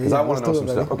me, because I want to know some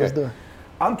stuff. Okay,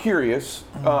 I'm curious.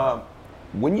 I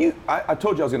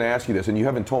told you I was going to ask you this, and you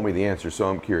haven't told me the answer, so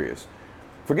I'm curious.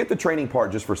 Forget the training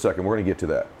part just for a second. We're going to get to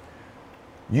that.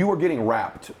 You were getting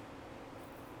wrapped.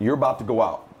 You're about to go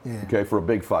out, okay, for a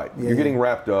big fight. You're getting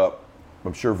wrapped up.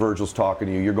 I'm sure Virgil's talking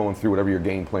to you. You're going through whatever your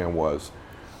game plan was.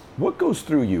 What goes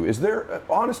through you? Is there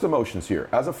honest emotions here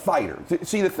as a fighter?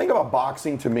 See, the thing about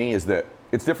boxing to me is that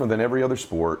it's different than every other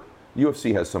sport.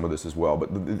 UFC has some of this as well,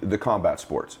 but the combat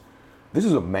sports. This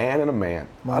is a man and a man.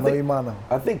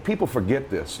 I think people forget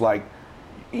this. Like,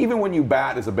 even when you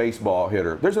bat as a baseball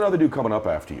hitter, there's another dude coming up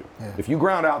after you. If you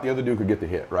ground out, the other dude could get the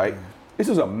hit, right? This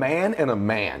is a man and a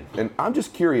man. And I'm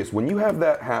just curious, when you have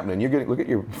that happening, look at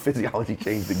your physiology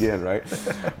changed again, right?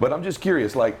 But I'm just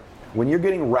curious, like, when you're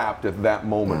getting wrapped at that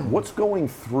moment, what's going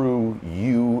through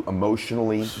you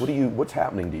emotionally? What's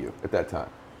happening to you at that time?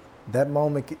 That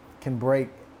moment can break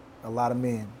a lot of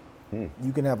men.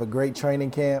 You can have a great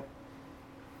training camp.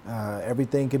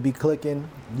 Everything could be clicking.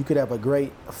 You could have a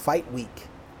great fight week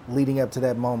leading up to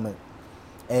that moment.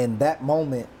 And that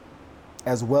moment,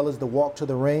 as well as the walk to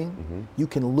the ring, you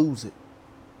can lose it.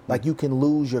 Like, you can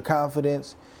lose your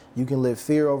confidence. You can let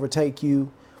fear overtake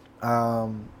you.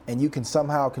 And you can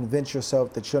somehow convince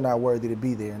yourself that you're not worthy to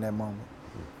be there in that moment.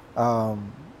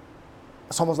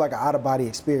 It's almost like an out-of-body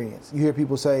experience. You hear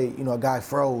people say, a guy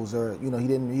froze, or he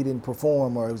didn't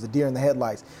perform, or it was a deer in the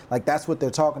headlights. Like, that's what they're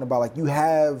talking about. Like,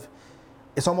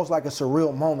 it's almost like a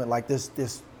surreal moment, like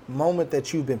this moment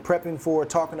that you've been prepping for,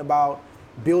 talking about,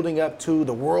 building up to,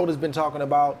 the world has been talking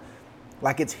about.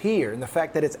 Like, it's here, and the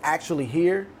fact that it's actually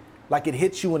here, like, it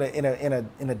hits you in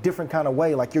a different kind of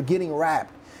way. Like, you're getting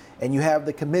wrapped. And you have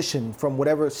the commission from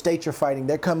whatever state you're fighting.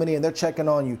 They're coming in. They're checking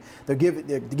on you. They're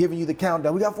giving you the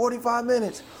countdown. We got 45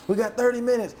 minutes. We got 30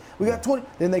 minutes. We got 20.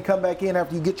 Then they come back in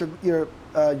after you get your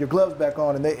gloves back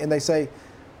on, and they say,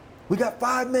 we got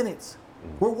 5 minutes.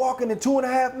 We're walking in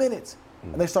 2.5 minutes.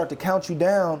 And they start to count you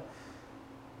down,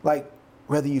 like,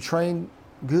 whether you train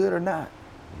good or not.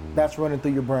 That's running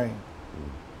through your brain.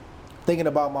 Thinking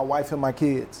about my wife and my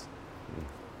kids.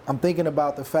 I'm thinking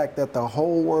about the fact that the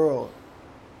whole world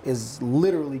is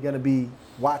literally going to be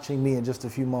watching me in just a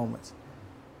few moments.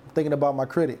 I'm thinking about my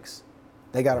critics.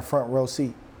 They got a front row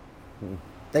seat.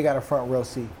 They got a front row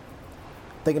seat.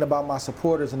 thinking about my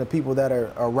supporters and the people that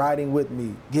are riding with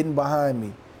me, getting behind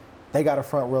me. They got a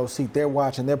front row seat. They're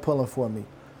watching. They're pulling for me.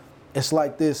 It's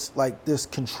like this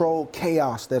controlled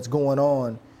chaos that's going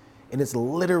on, and it's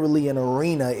literally an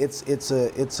arena. It's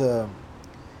a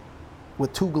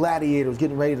with two gladiators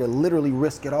getting ready to literally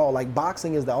risk it all. Like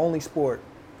boxing is the only sport,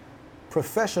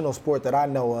 professional sport that I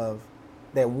know of,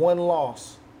 that one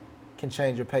loss can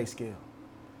change your pay scale.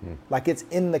 Like it's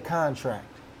in the contract.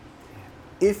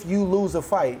 If you lose a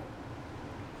fight,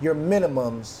 your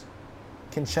minimums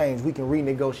can change. We can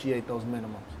renegotiate those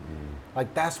minimums.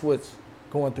 Like that's what's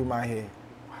going through my head.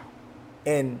 Wow.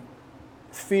 And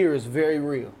fear is very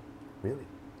real. Really?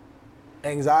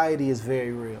 Anxiety is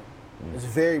very real. It's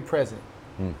very present.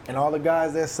 And all the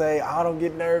guys that say, I don't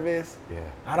get nervous,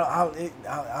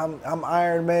 I'm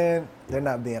Iron Man, they're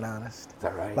not being honest. Is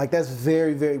that right? Like that's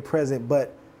very, very present,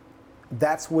 but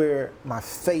that's where my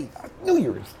faith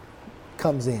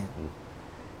comes in.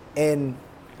 And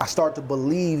I start to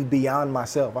believe beyond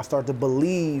myself. I start to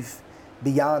believe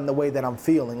beyond the way that I'm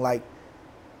feeling. Like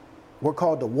we're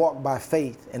called to walk by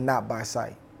faith and not by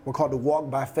sight. We're called to walk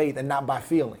by faith and not by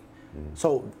feeling.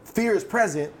 So fear is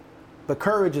present, but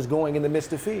courage is going in the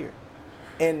midst of fear.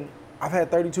 And I've had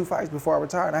 32 fights before I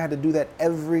retired, and I had to do that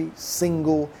every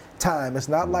single time. It's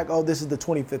not like, oh, this is the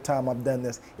 25th time I've done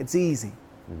this. It's easy.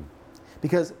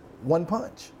 Because one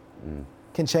punch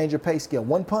can change your pay scale.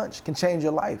 One punch can change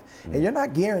your life. And you're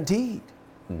not guaranteed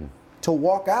to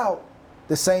walk out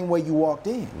the same way you walked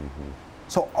in.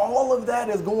 So all of that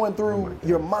is going through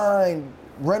your mind,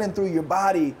 running through your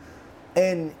body,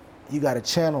 and you got to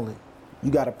channel it.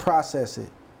 You got to process it.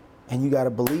 And you got to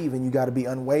believe, and you got to be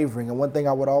unwavering. And one thing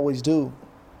I would always do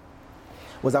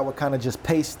was I would kind of just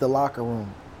pace the locker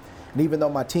room. And even though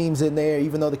my team's in there,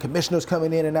 even though the commissioner's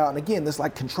coming in and out, and again, this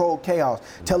like controlled chaos.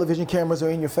 Television cameras are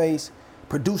in your face.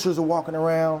 Producers are walking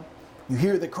around. You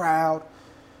hear the crowd.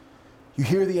 You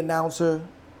hear the announcer.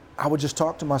 I would just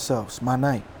talk to myself. It's my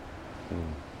night.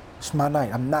 It's my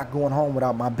night. I'm not going home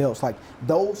without my belts. Like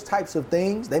those types of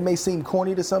things, they may seem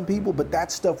corny to some people, but that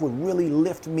stuff would really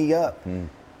lift me up.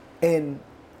 And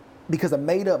because a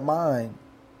made up mind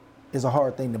is a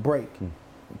hard thing to break.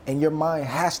 And your mind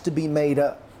has to be made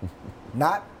up.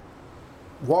 Not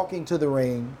walking to the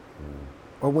ring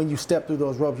or when you step through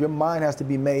those ropes. Your mind has to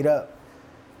be made up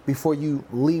before you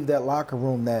leave that locker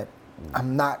room that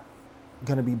I'm not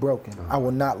going to be broken. I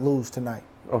will not lose tonight.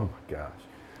 Oh my gosh.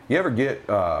 You ever get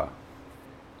there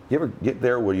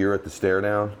where you're at the stare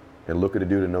down and look at a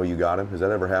dude and know you got him? Has that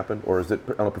ever happened? Or is it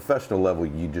on a professional level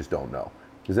you just don't know?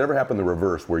 Does it ever happen the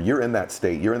reverse, where you're in that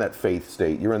state, you're in that faith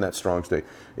state, you're in that strong state,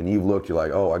 and you've looked, you're like,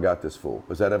 oh, I got this fool?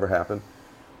 Does that ever happen?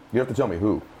 You have to tell me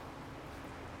who.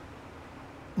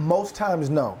 Most times,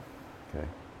 no. Okay.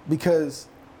 Because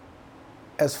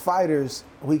as fighters,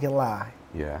 we can lie.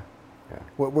 Yeah.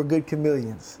 We're good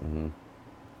chameleons.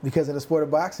 Because in the sport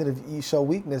of boxing, if you show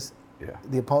weakness,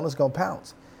 the opponent's gonna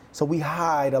pounce. So we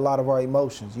hide a lot of our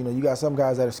emotions. You know, you got some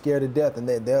guys that are scared to death, and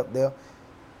they'll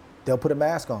put a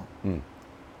mask on.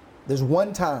 There's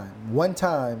one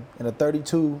time in a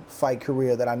 32 fight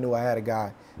career that I knew I had a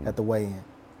guy at the weigh-in,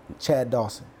 Chad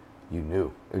Dawson. You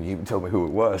knew, and you told me who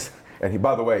it was. And he,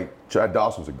 by the way, Chad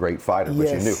Dawson's a great fighter, but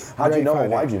you knew. How'd you know him?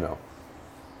 Why'd you know?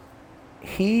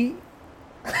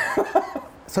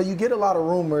 So you get a lot of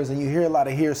rumors and you hear a lot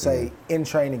of hearsay in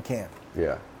training camp.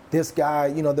 Yeah. This guy,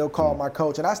 you know, they'll call my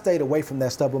coach, and I stayed away from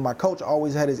that stuff, but my coach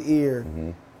always had his ear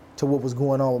to what was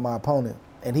going on with my opponent.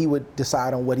 And he would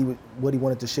decide on what he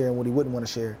wanted to share and what he wouldn't want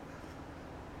to share.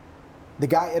 The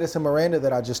guy Edison Miranda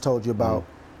that I just told you about,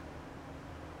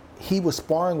 he was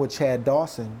sparring with Chad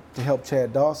Dawson to help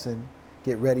Chad Dawson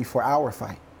get ready for our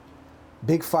fight.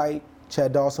 Big fight.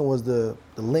 Chad Dawson was the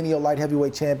lineal light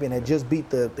heavyweight champion, had just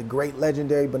beat the great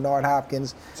legendary Bernard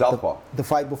Hopkins. Southpaw. The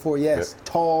fight before, yes. Yep.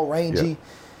 Tall, rangy. Yep.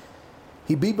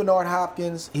 He beat Bernard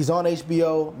Hopkins. He's on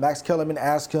HBO. Max Kellerman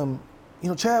asked him, you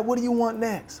know, Chad, what do you want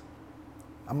next?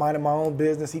 I'm minding my own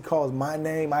business. He calls my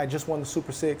name. I just won the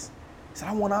Super 6. He said,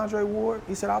 I want Andre Ward.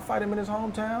 He said, I'll fight him in his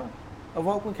hometown of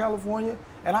Oakland, California,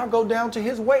 and I'll go down to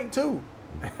his weight too.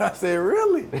 I said,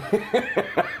 really?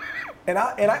 and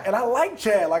I like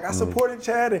Chad. Like I supported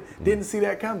Chad and didn't see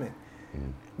that coming.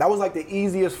 That was like the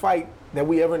easiest fight that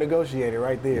we ever negotiated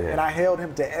right there. And I held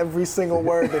him to every single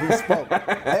word that he spoke.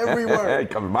 Every word.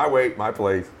 Coming my way, my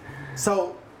place.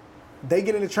 So they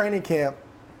get into training camp,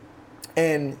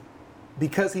 and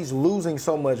because he's losing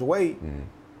so much weight,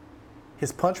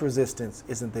 his punch resistance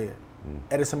isn't there.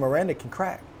 Edison Miranda can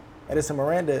crack. Edison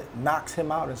Miranda knocks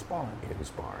him out in sparring. In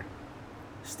sparring.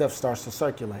 Stuff starts to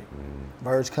circulate.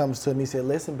 Verge comes to me, he said,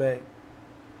 listen, babe.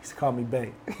 He used to call me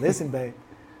babe. Listen, babe.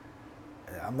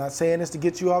 I'm not saying this to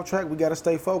get you off track. We got to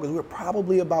stay focused. We're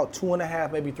probably about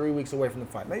 2.5, maybe 3 weeks away from the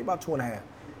fight. Maybe about 2.5.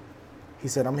 He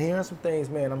said, I'm hearing some things,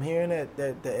 man. I'm hearing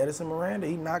that Edison Miranda,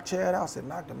 he knocked Chad out. I said,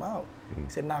 knocked him out. He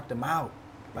said, knocked him out.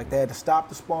 Like they had to stop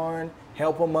the sparring,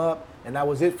 help him up, and that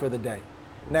was it for the day.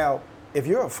 Now, if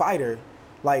you're a fighter,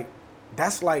 like,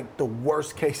 that's like the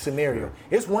worst case scenario.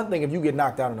 Yeah. It's one thing if you get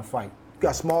knocked out in a fight. You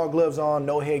got small gloves on,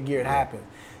 no headgear, it happens.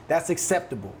 That's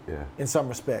acceptable in some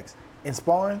respects. In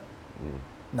sparring,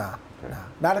 nah.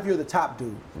 Not if you're the top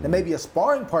dude. There may be a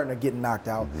sparring partner getting knocked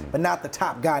out, but not the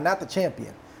top guy, not the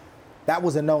champion. That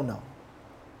was a no-no.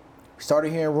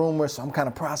 Started hearing rumors, so I'm kind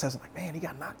of processing, like, man, he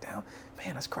got knocked down.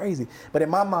 Man, that's crazy. But in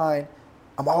my mind,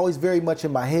 I'm always very much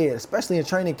in my head, especially in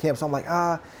training camps. So I'm like,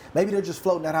 maybe they're just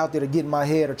floating that out there to get in my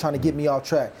head or trying to get me off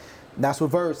track. And that's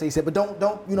what Verb said. He said, but don't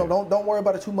worry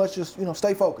about it too much. Just,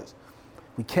 stay focused.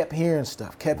 We kept hearing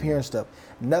stuff.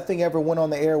 Nothing ever went on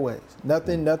the airwaves.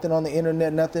 Nothing on the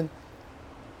internet, nothing.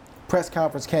 Press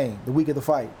conference came the week of the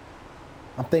fight.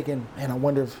 I'm thinking, man, I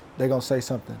wonder if they're going to say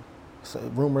something. So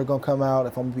rumor going to come out,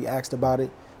 if I'm going to be asked about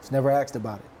it. It's never asked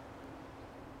about it.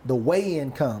 The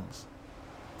weigh-in comes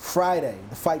Friday,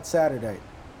 the fight Saturday.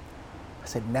 I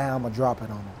said, now I'm going to drop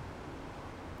it on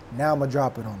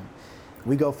him.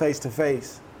 We go face to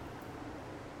face.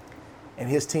 And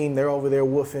his team, they're over there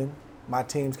woofing. My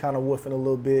team's kind of woofing a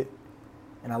little bit.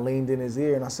 And I leaned in his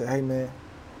ear and I said, hey, man,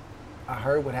 I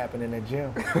heard what happened in that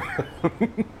gym.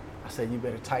 I said, you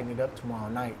better tighten it up tomorrow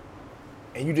night.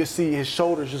 And you just see his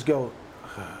shoulders just go,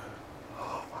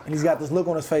 and he's got this look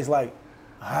on his face like,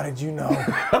 how did you know?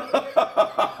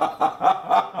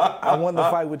 I won the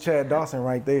fight with Chad Dawson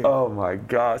right there. Oh my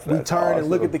gosh, we turned and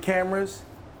look at the cameras,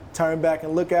 turn back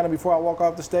and look at him before I walk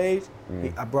off the stage.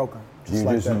 I broke him. You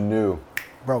just knew.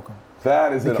 Broke him.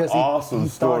 That is an awesome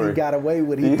story. He thought he got away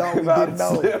with it. He thought we didn't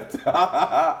know.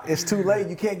 It's too late.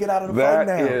 You can't get out of the fight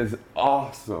now. That is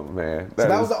awesome, man. That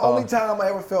was the only time I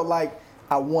ever felt like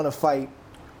I won a fight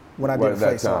when I did a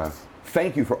face-off.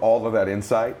 Thank you for all of that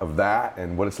insight of that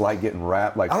and what it's like getting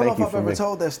wrapped. Like, I don't know if I've ever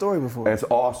told that story before. It's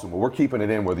awesome. Well, we're keeping it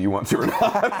in whether you want to or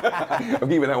not. I'm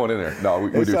keeping that one in there. No,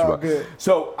 we do it's all good.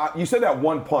 So you said that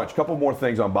one punch. A couple more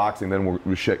things on boxing, then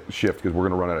we'll shift because we're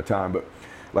going to run out of time. But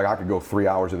like I could go 3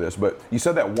 hours of this. But you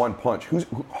said that one punch. Who's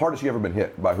hardest you ever been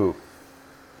hit by? Who?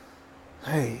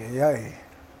 Hey.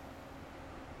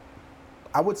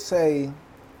 I would say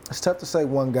it's tough to say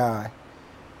one guy,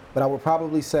 but I would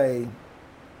probably say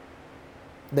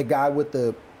the guy with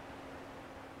the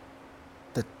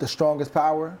strongest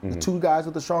power, the two guys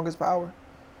with the strongest power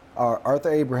are Arthur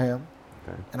Abraham,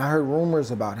 and I heard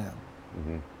rumors about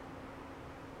him.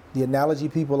 The analogy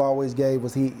people always gave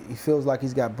was he feels like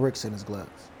he's got bricks in his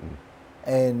gloves.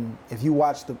 And if you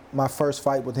watch my first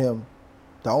fight with him,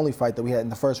 the only fight that we had in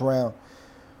the first round,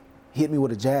 he hit me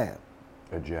with a jab.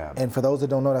 A jab. And for those that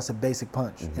don't know, that's a basic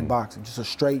punch in boxing, just a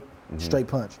straight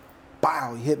punch.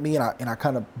 Bow, he hit me and I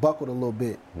kind of buckled a little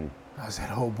bit. I said,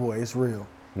 oh boy, it's real.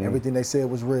 Everything they said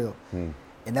was real.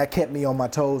 And that kept me on my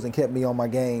toes and kept me on my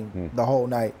game the whole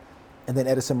night. And then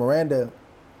Edison Miranda,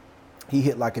 he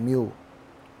hit like a mule.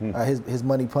 His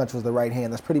money punch was the right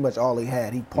hand. That's pretty much all he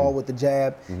had. He pawed with the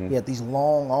jab. He had these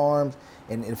long arms.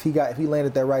 And if he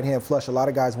landed that right hand flush, a lot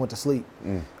of guys went to sleep.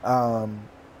 And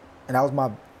that was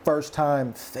my first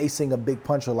time facing a big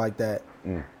puncher like that.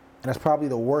 And that's probably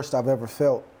the worst I've ever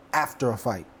felt after a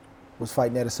fight, was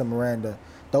fighting Edison Miranda.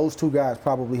 Those two guys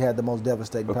probably had the most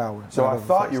devastating power. So I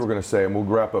thought you were going to say, and we'll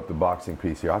wrap up the boxing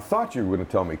piece here, I thought you were going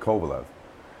to tell me Kovalev.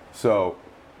 So,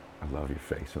 I love your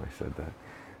face when I said that.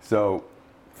 So,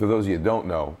 for those of you who don't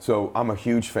know, so I'm a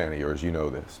huge fan of yours, you know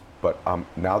this. But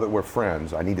now that we're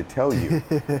friends, I need to tell you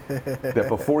that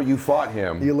before you fought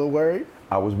him, you a little worried?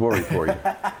 I was worried for you.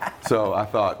 So I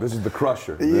thought, this is the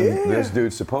crusher. This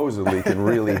dude supposedly can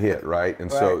really hit, right?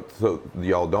 And so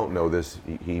y'all don't know this,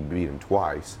 he beat him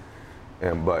twice.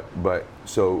 But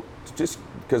so just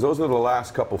because those are the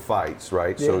last couple fights,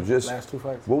 right? Yeah, so just last two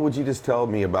fights. What would you just tell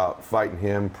me about fighting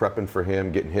him, prepping for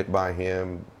him, getting hit by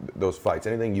him, those fights?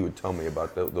 Anything you would tell me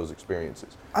about those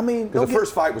experiences? I mean, because the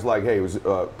first fight was like, hey, it was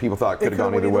people thought it could have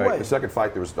gone either way. The second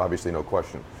fight, there was obviously no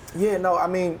question. Yeah, no, I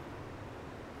mean,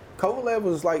 Kovalev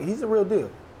was like, he's a real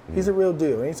deal. He's a real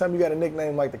deal. Anytime you got a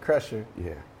nickname like the Crusher,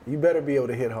 you better be able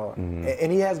to hit hard.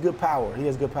 And he has good power.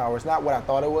 It's not what I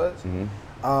thought it was.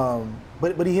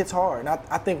 But he hits hard. And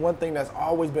I think one thing that's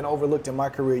always been overlooked in my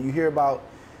career, you hear about,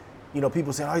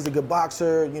 people saying, oh, he's a good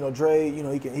boxer, Dre,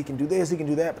 he can do this, he can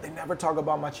do that, but they never talk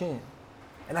about my chin.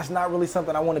 And that's not really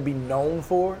something I want to be known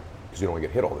for. Because you don't want to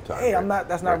get hit all the time. Hey, right?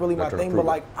 That's not really my thing, but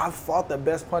like, I've fought the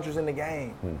best punchers in the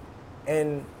game.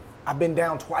 And I've been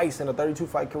down twice in a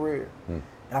 32-fight career.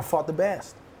 And I fought the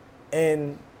best.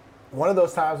 And one of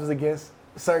those times was against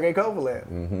Sergey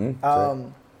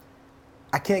Kovalev.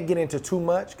 I can't get into too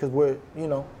much because we're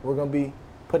going to be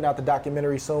putting out the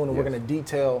documentary soon, and we're going to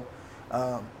detail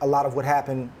a lot of what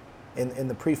happened in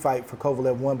the pre-fight for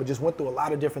Kovalev 1, but just went through a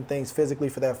lot of different things physically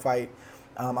for that fight.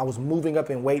 I was moving up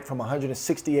in weight from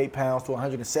 168 pounds to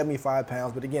 175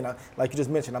 pounds. But again, like you just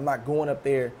mentioned, I'm not going up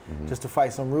there just to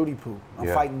fight some Rudy Poo. I'm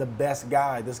fighting the best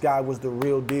guy. This guy was the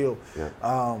real deal.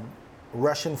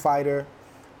 Russian fighter.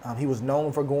 He was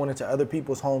known for going into other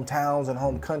people's hometowns and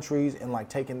home countries and like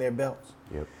taking their belts.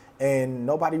 And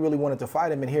nobody really wanted to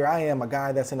fight him. And here I am, a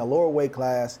guy that's in a lower weight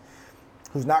class,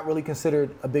 who's not really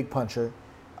considered a big puncher,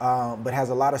 but has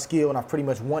a lot of skill, and I've pretty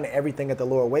much won everything at the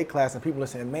lower weight class. And people are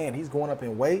saying, man, he's going up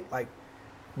in weight. Like,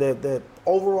 the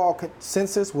overall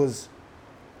consensus was,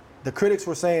 the critics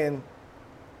were saying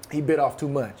he bit off too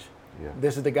much.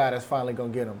 This is the guy that's finally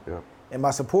going to get him. And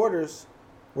my supporters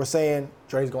were saying,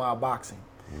 Dre's going out boxing.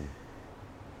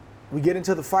 We get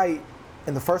into the fight,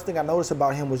 and the first thing I noticed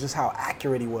about him was just how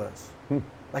accurate he was.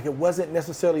 Like, it wasn't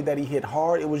necessarily that he hit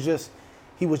hard. It was just,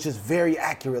 he was just very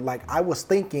accurate. Like, I was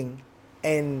thinking,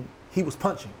 and he was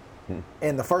punching.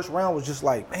 And the first round was just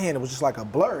like, man, it was just like a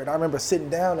blur. And I remember sitting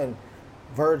down and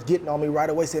Verge getting on me right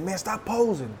away, said, man, stop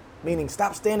posing. Meaning,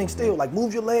 stop standing still. Like,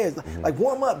 move your legs. Like,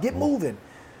 warm up, get moving.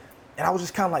 And I was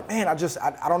just kind of like, man,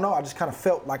 I don't know. I just kind of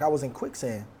felt like I was in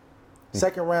quicksand.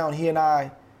 Second round, he and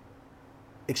I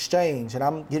exchange, and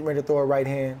I'm getting ready to throw a right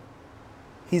hand.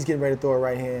 He's getting ready to throw a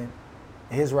right hand.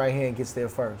 And his right hand gets there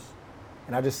first.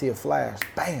 And I just see a flash.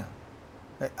 Bam.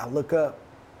 I look up.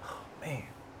 Oh, man.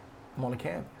 I'm on the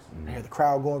canvas. I hear the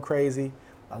crowd going crazy.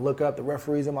 I look up, the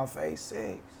referee's in my face.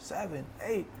 6, 7,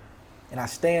 8. And I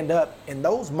stand up. In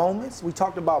those moments, we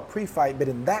talked about pre-fight, but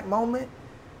in that moment,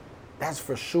 that's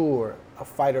for sure a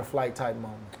fight or flight type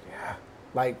moment.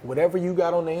 Like, whatever you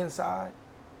got on the inside,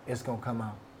 it's going to come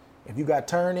out. If you got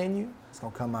turn in you, it's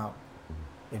going to come out.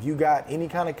 If you got any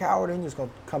kind of coward in you, it's going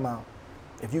to come out.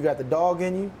 If you got the dog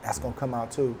in you, that's going to come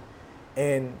out too.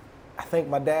 And I thank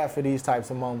my dad for these types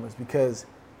of moments, because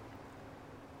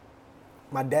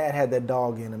my dad had that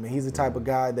dog in him. And he's the type of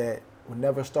guy that would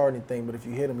never start anything, but if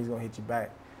you hit him, he's going to hit you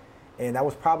back. And that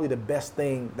was probably the best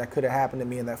thing that could have happened to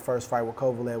me in that first fight with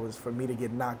Kovalev, was for me to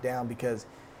get knocked down, because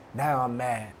now I'm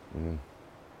mad.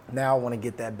 Now I want to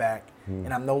get that back.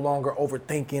 And I'm no longer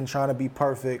overthinking, trying to be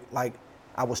perfect. Like,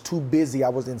 I was too busy. I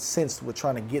was incensed with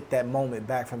trying to get that moment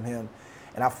back from him.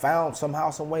 And I found somehow,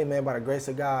 some way, man, by the grace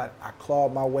of God, I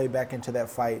clawed my way back into that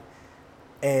fight.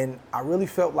 And I really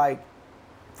felt like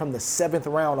from the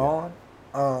 7th round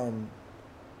on,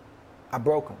 I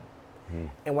broke him.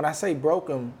 And when I say broke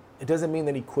him, it doesn't mean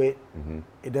that he quit.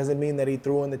 It doesn't mean that he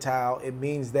threw in the towel. It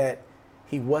means that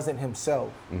he wasn't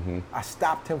himself. I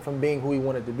stopped him from being who he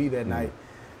wanted to be that night.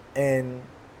 And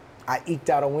I eked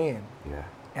out a win.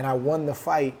 And I won the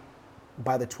fight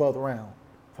by the 12th round.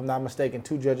 If I'm not mistaken,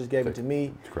 2 judges gave it to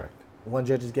me. That's correct. 1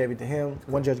 judge gave it to him.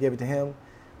 1 judge gave it to him.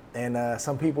 And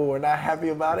some people were not happy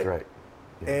about it. That's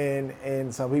right.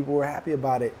 And some people were happy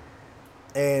about it.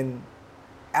 And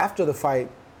after the fight,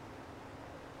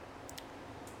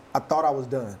 I thought I was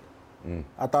done.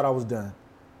 I thought I was done.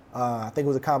 I think it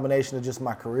was a combination of just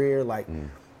my career, like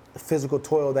the physical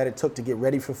toil that it took to get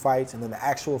ready for fights, and then the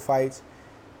actual fights.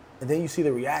 And then you see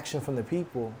the reaction from the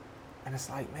people, and it's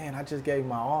like, man, I just gave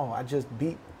my all. I just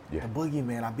beat the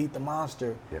boogeyman. I beat the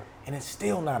monster, and it's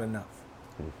still not enough.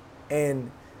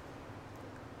 And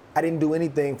I didn't do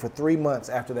anything for 3 months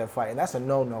after that fight, and that's a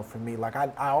no-no for me. Like,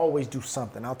 I always do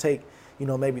something. I'll take,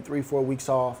 maybe 3-4 weeks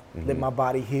off, let my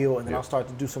body heal, and then I'll start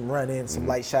to do some run-ins, some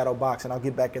light shadow boxing. I'll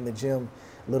get back in the gym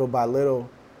little by little.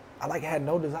 I had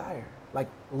no desire, like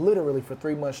literally for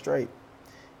 3 months straight.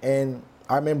 And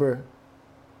I remember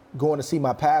going to see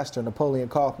my pastor, Napoleon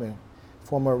Kaufman,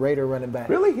 former Raider running back.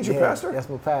 Really? He's your pastor? That's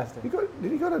my pastor.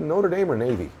 Did he go to Notre Dame or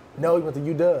Navy? No, he went to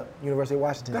UW, University of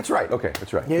Washington. That's right. Okay,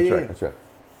 that's right. That's right.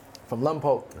 From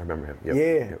Lompoc. I remember him.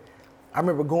 Yep. I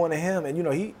remember going to him,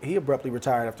 and he abruptly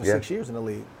retired after 6 years in the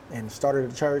league, and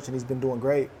started a church, and he's been doing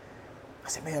great. I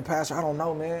said, man, Pastor, I don't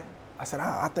know, man. I said,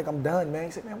 I think I'm done, man.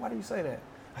 He said, man, why do you say that?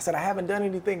 I said, I haven't done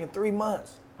anything in 3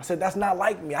 months. I said, that's not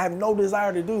like me. I have no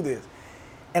desire to do this.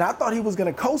 And I thought he was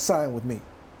going to co-sign with me.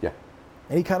 Yeah.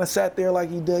 And he kind of sat there like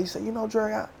he did. He said,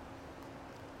 Dre,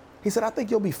 he said, I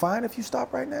think you'll be fine if you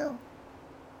stop right now.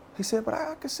 He said, but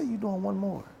I can see you doing one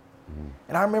more.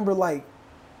 And I remember,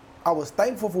 I was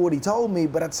thankful for what he told me,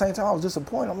 but at the same time, I was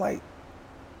disappointed. I'm like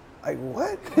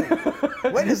what?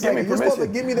 Wait a second. You're supposed to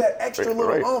give me that extra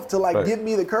little oomph to give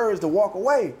me the courage to walk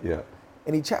away. Yeah.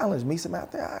 And he challenged me. He said, man,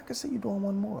 I can see you doing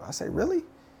one more. I said, really?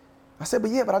 I said,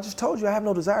 but I just told you I have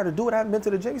no desire to do it. I haven't been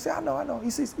to the gym. He said, I know. He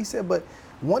said, but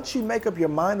once you make up your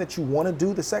mind that you want to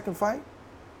do the second fight,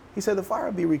 he said the fire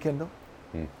will be rekindled.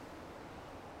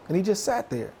 And he just sat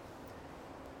there.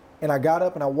 And I got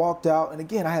up and I walked out. And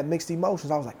again, I had mixed emotions.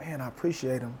 I was like, man, I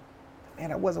appreciate him. Man,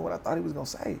 that wasn't what I thought he was going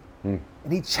to say. And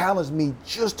he challenged me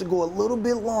just to go a little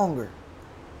bit longer,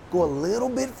 go a little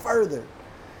bit further.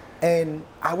 And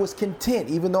I was content,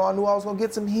 even though I knew I was going to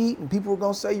get some heat and people were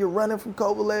going to say, you're running from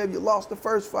Kovalev, you lost the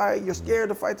first fight, you're scared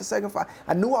to fight the second fight.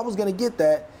 I knew I was going to get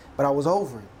that, but I was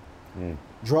over it.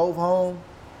 Drove home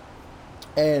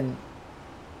and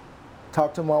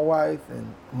talked to my wife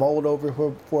and mulled over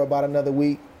her for about another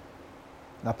week.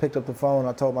 And I picked up the phone,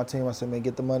 I told my team, I said, man,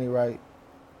 get the money right.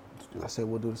 I said,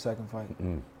 we'll do the second fight.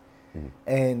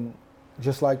 And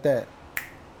just like that,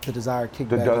 the desire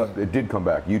kicked back in. It did come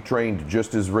back. You trained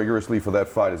just as rigorously for that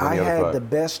fight as any other fight. I had the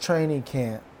best training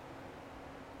camp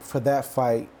for that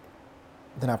fight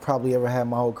than I probably ever had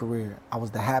my whole career. I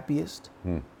was the happiest.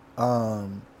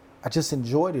 I just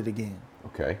enjoyed it again.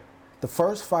 Okay. The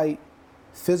first fight,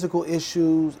 physical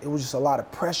issues, it was just a lot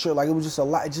of pressure. Like, it was just a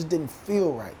lot. It just didn't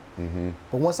feel right.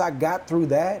 But once I got through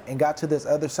that and got to this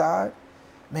other side,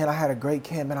 man, I had a great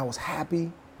camp, man. I was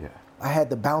happy. I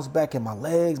had the bounce back in my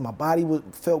legs. My body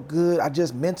felt good. I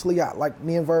just mentally, like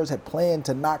me and Verge had planned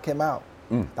to knock him out.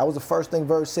 That was the first thing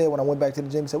Verge said when I went back to the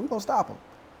gym. He said, we're going to stop him.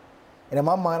 And in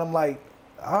my mind, I'm like,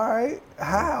 all right,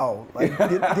 how? Like, give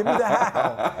me the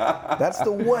how. That's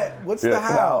the what. What's the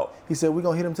how? He said, we're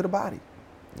going to hit him to the body.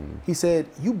 He said,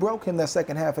 you broke him that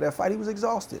second half of that fight. He was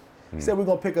exhausted. He said, we're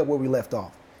going to pick up where we left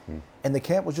off. And the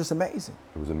camp was just amazing.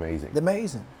 It was amazing.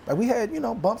 Amazing. Like, we had,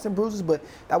 bumps and bruises, but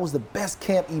that was the best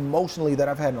camp emotionally that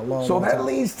I've had in a long time. So that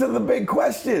leads to the big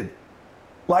question.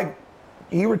 Like,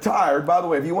 he retired. By the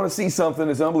way, if you want to see something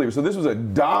that's unbelievable. So this was a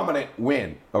dominant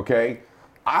win, okay?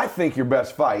 I think your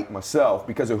best fight, myself,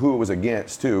 because of who it was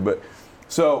against, too. But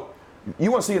so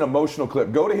you want to see an emotional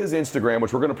clip, go to his Instagram,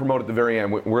 which we're going to promote at the very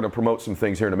end. We're going to promote some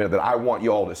things here in a minute that I want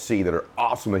you all to see that are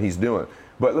awesome that he's doing.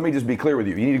 But let me just be clear with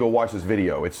you. You need to go watch this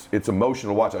video. It's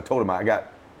emotional to watch. I told him I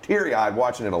got teary-eyed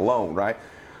watching it alone, right?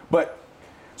 But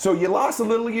so you lost a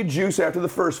little of your juice after the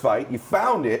first fight. You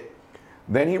found it.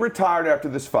 Then he retired after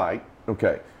this fight.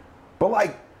 Okay. But,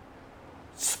 like,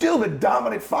 still the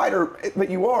dominant fighter that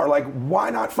you are, like,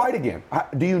 why not fight again?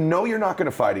 Do you know you're not going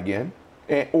to fight again?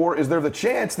 Or is there the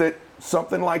chance that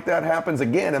something like that happens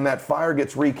again and that fire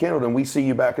gets rekindled and we see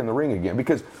you back in the ring again?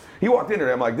 Because he walked in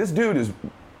there, I'm like, this dude is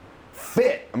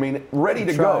fit. I mean, ready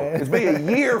to go. It's been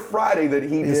a year Friday that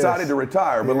he decided to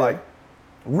retire, but like,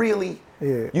 really?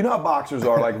 You know how boxers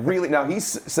are, like, really? Now, he's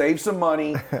saved some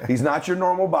money. He's not your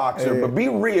normal boxer, but be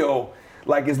real.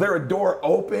 Like, is there a door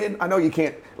open? I know you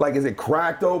can't, like, is it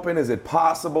cracked open? Is it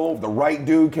possible? The right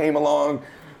dude came along,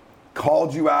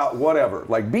 called you out, whatever.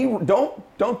 Like, don't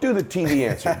do the TV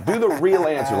answer. Do the real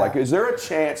answer. Like, is there a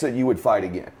chance that you would fight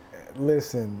again?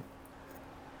 Listen,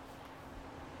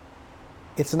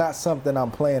 it's not something I'm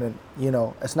planning,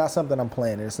 it's not something I'm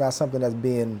planning. It's not something that's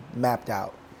being mapped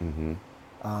out.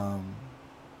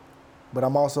 But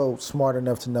I'm also smart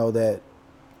enough to know that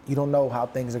you don't know how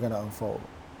things are going to unfold.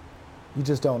 You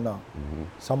just don't know.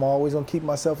 So I'm always going to keep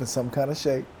myself in some kind of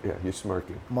shape. Yeah, you're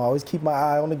smirking. I'm always keep my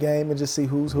eye on the game and just see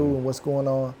who's who and what's going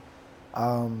on.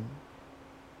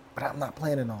 But I'm not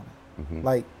planning on it.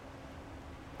 Like,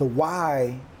 the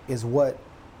why is what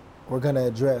we're going to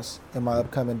address in my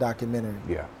upcoming documentary.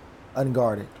 Yeah.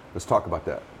 Unguarded. Let's talk about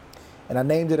that. And I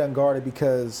named it Unguarded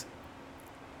because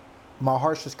my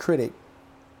harshest critic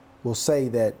will say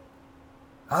that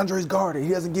Andre's guarded. He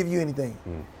doesn't give you anything.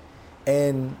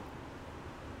 And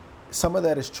some of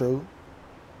that is true,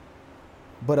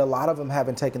 but a lot of them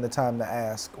haven't taken the time to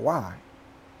ask why.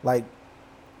 Like,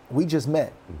 we just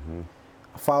met.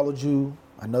 I followed you.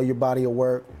 I know your body of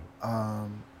work.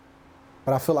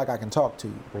 But I feel like I can talk to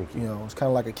you. Thank you. It's kind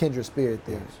of like a kindred spirit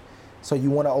there. Yes. So you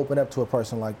want to open up to a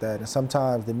person like that. And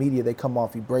sometimes the media, they come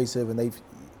off abrasive and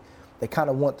they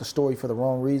kind of want the story for the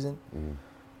wrong reason.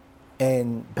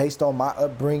 And based on my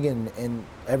upbringing and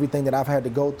everything that I've had to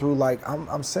go through, like,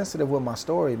 I'm sensitive with my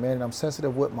story, man. And I'm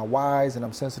sensitive with my whys and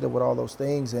I'm sensitive with all those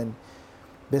things. And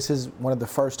this is one of the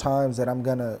first times that I'm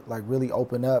gonna, like, really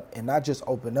open up, and not just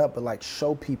open up, but, like,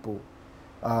 show people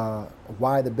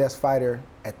why the best fighter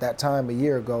at that time a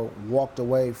year ago walked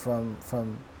away from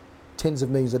tens of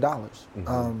millions of dollars.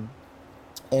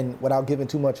 And without giving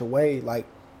too much away, like,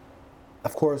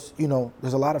 of course,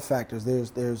 there's a lot of factors.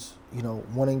 There's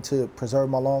wanting to preserve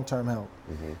my long-term health.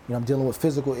 I'm dealing with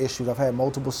physical issues. I've had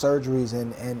multiple surgeries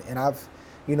and I've,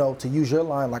 to use your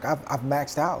line, like, I've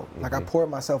maxed out. Like, I poured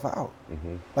myself out.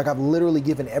 Like, I've literally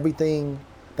given everything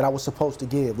that I was supposed to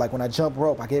give. Like when I jump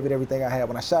rope, I gave it everything I had.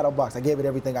 When I shadow box, I gave it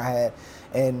everything I had.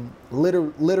 And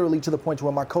literally to the point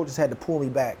where my coaches had to pull me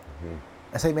back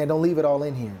and say, man, don't leave it all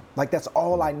in here. Like that's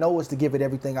all I know is to give it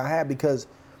everything I had, because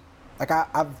like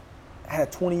I've had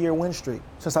a 20-year win streak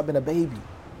since I've been a baby,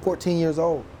 14 years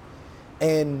old.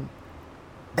 And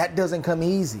that doesn't come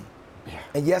easy. Yeah.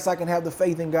 And yes, I can have the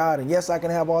faith in God, and yes, I can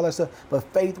have all that stuff, but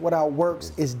faith without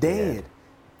works is dead. Yeah.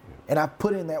 And I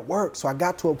put in that work. So I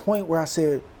got to a point where I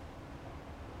said,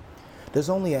 there's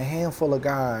only a handful of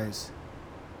guys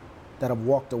that have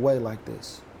walked away like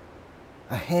this.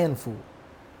 A handful.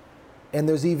 And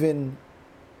there's even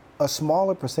a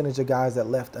smaller percentage of guys that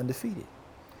left undefeated.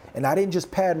 And I didn't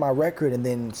just pad my record and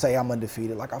then say I'm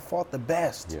undefeated. Like I fought the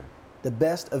best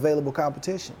available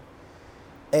competition.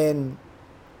 And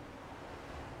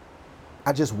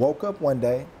I just woke up one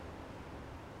day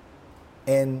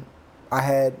and I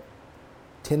had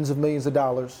tens of millions of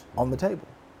dollars on the table.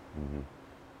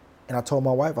 And I told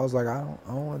my wife, I was like, I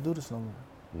don't want to do this no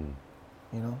more.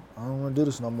 You know, I don't want to do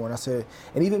this no more. And I said,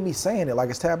 and even me saying it, like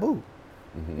it's taboo.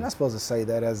 You're not supposed to say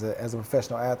that as a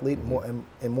professional athlete,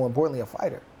 and more importantly, a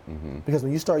fighter. Because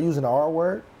when you start using the R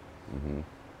word,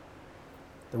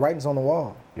 the writing's on the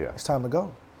wall. Yeah. It's time to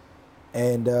go.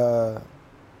 And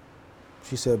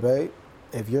she said, babe,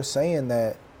 if you're saying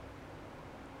that,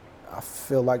 I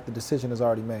feel like the decision is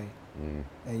already made.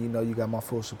 And you know you got my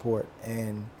full support.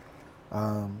 And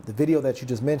the video that you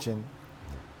just mentioned,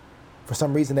 for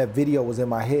some reason that video was in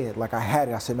my head. Like I had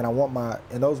it. I said, man, I want my,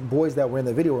 and those boys that were in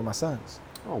the video were my sons.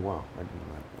 Oh, wow.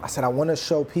 I said, I want to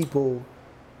show people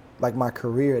like my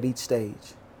career at each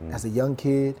stage. As a young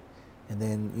kid, and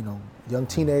then, you know, young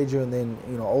teenager, and then,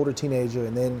 you know, older teenager,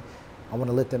 and then I want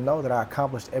to let them know that I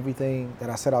accomplished everything that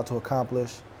I set out to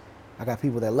accomplish. I got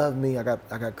people that love me. I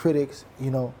got critics,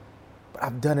 you know, but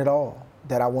I've done it all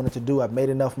that I wanted to do. I've made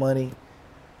enough money.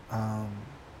 I'm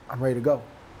ready to go.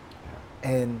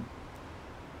 And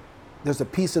there's a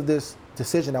piece of this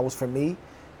decision that was for me,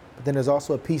 but then there's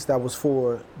also a piece that was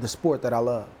for the sport that I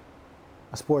love,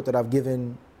 a sport that I've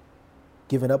given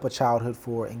up a childhood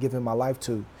for and given my life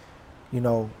to. You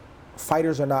know,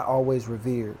 fighters are not always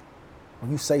revered.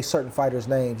 When you say certain fighters'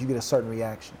 names, you get a certain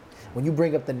reaction. When you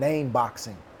bring up the name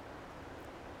boxing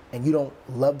and you don't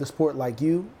love the sport like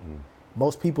you,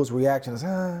 most people's reaction is,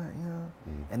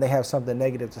 and they have something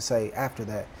negative to say after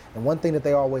that. And one thing that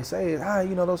they always say is,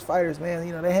 you know, those fighters, man,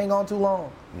 you know, they hang on too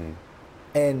long.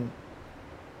 And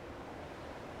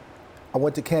I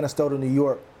went to Canastota, New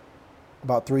York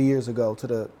about 3 years ago to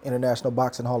the International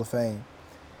Boxing Hall of Fame.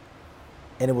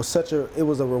 And it was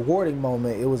a rewarding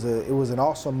moment. It was an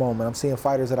awesome moment. I'm seeing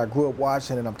fighters that I grew up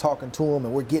watching, and I'm talking to them,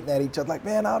 and we're getting at each other like,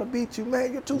 man, I ought to beat you,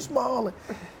 man, you're too small. And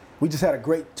we just had a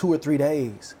great 2 or 3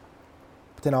 days.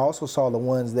 But then I also saw the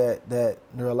ones that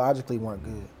neurologically weren't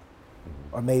good,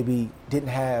 or maybe didn't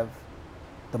have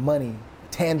the money,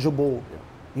 tangible,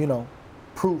 you know,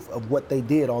 proof of what they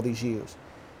did all these years.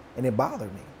 And it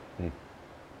bothered me.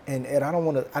 And I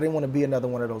didn't want to be another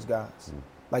one of those guys.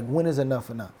 Like, when is enough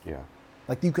enough? Yeah.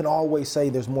 Like, you can always say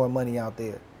there's more money out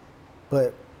there.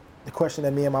 But the question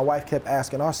that me and my wife kept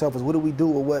asking ourselves is, what do we do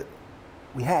with what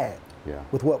we had?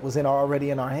 With what was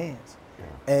already in our hands?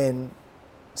 And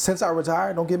since I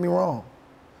retired, don't get me wrong,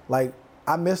 like,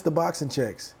 I missed the boxing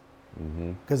checks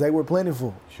because they were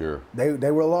plentiful. Sure.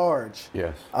 They were large.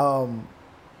 Yes.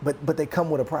 But they come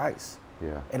with a price.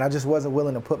 Yeah. And I just wasn't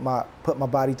willing to put my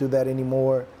body through that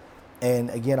anymore. And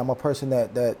again, I'm a person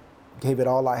that gave it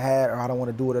all I had, or I don't want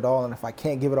to do it at all. And if I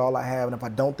can't give it all I have, and if I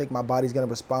don't think my body's going to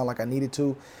respond like I needed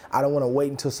to, I don't want to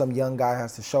wait until some young guy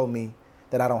has to show me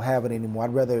that I don't have it anymore.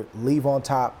 I'd rather leave on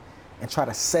top and try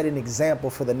to set an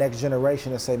example for the next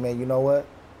generation and say, man, you know what?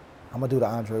 I'm going to do the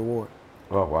Andre Ward.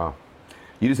 Oh, wow.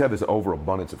 You just have this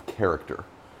overabundance of character.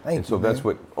 Thank you, man. That's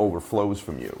what overflows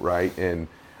from you, right? And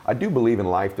I do believe in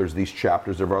life there's these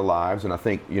chapters of our lives, and I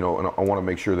think, you know, and I want to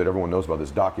make sure that everyone knows about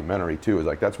this documentary too, is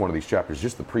like, that's one of these chapters.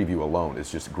 Just the preview alone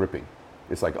is just gripping.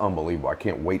 It's like unbelievable. I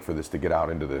can't wait for this to get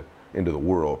out into the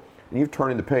world. And you've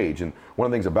turned the page, and one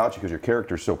of the things about you, because your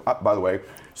character is so, by the way,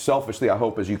 selfishly, I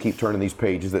hope as you keep turning these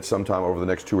pages that sometime over the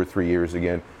next 2 or 3 years,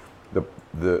 again,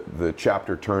 the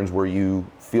chapter turns where you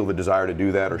feel the desire to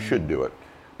do that or should do it.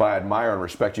 But I admire and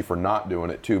respect you for not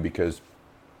doing it too, because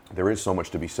there is so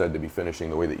much to be said to be finishing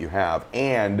the way that you have.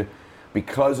 And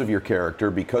because of your character,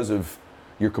 because of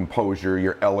your composure,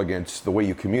 your elegance, the way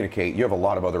you communicate, you have a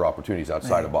lot of other opportunities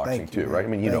outside of boxing too, right? I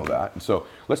mean, you know that. And so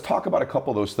let's talk about a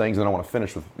couple of those things, and I want to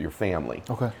finish with your family.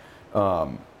 Okay.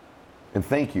 And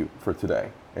thank you for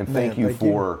today. And thank you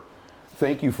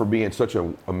for being such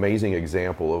an amazing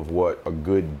example of what a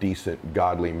good, decent,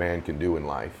 godly man can do in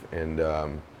life. And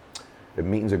it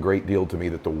means a great deal to me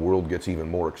that the world gets even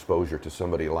more exposure to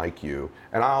somebody like you.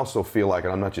 And I also feel like,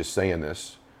 and I'm not just saying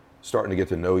this, starting to get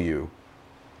to know you,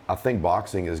 I think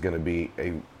boxing is going to be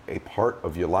a part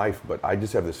of your life, but I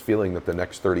just have this feeling that the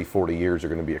next 30, 40 years are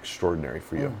going to be extraordinary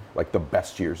for you, like the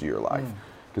best years of your life.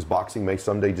 Because boxing may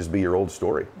someday just be your old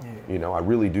story. You know, I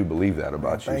really do believe that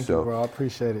about you. Thank you, bro. I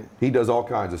appreciate it. He does all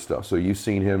kinds of stuff. So you've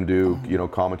seen him do, you know,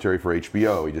 commentary for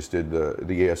HBO. He just did the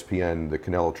ESPN, the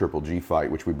Canelo Triple G fight,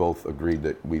 which we both agreed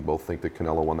that we both think that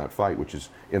Canelo won that fight, which is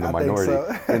in the minority.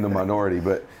 So. In the minority.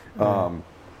 But I'm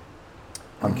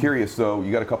curious, though.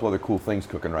 You got a couple other cool things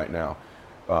cooking right now.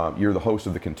 You're the host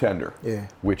of The Contender,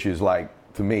 which is like,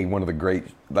 to me, one of the great,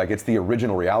 like it's the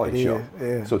original reality show.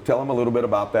 So tell them a little bit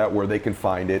about that, where they can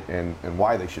find it and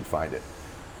why they should find it.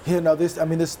 Yeah, no,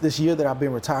 this year that I've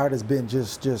been retired has been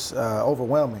just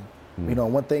overwhelming. You know,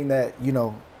 one thing that, you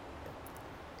know,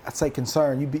 I'd say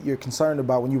concern, you're concerned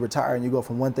about when you retire and you go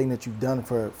from one thing that you've done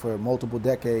for multiple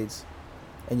decades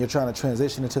and you're trying to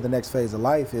transition into the next phase of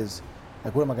life is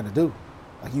like, what am I gonna do?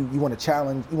 Like you want to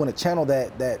challenge, you want to channel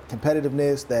that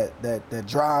competitiveness, that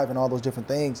drive and all those different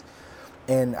things.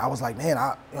 And I was like, man,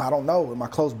 I don't know. And my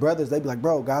close brothers, they'd be like,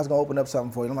 bro, God's gonna open up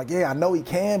something for you. And I'm like, yeah, I know he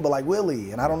can, but like, will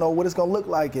he? And I don't know what it's gonna look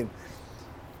like. And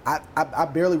I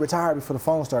barely retired before the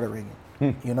phone started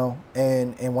ringing, you know?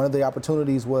 And one of the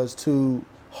opportunities was to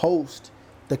host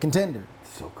The Contender.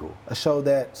 So cool. A show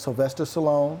that Sylvester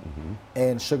Stallone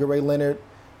and Sugar Ray Leonard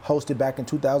hosted back in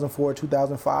 2004,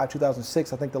 2005,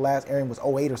 2006. I think the last airing was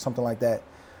 2008 or something like that.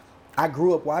 I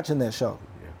grew up watching that show.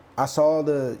 I saw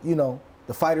the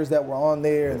fighters that were on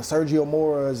there and the Sergio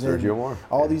Moras and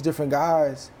all these different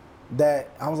guys that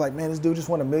I was like, man, this dude just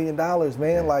won $1 million,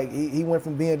 man. Like he went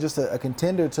from being just a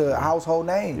contender to a household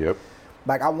name.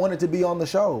 Like I wanted to be on the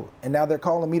show, and now they're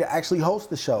calling me to actually host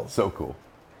the show. So cool.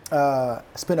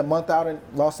 Spent a month out in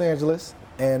Los Angeles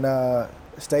and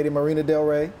stayed in Marina Del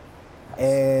Rey.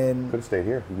 And could have stayed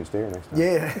here. You can stay here next time.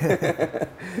 Yeah.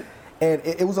 And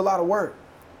it was a lot of work.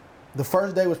 The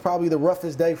first day was probably the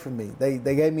roughest day for me. They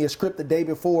gave me a script the day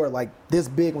before, like this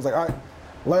big, was like, all right,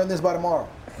 learn this by tomorrow.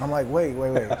 And I'm like, wait.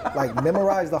 Like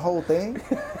memorize the whole thing?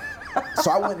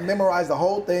 So I went and memorized the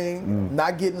whole thing,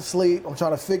 not getting sleep. I'm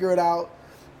trying to figure it out.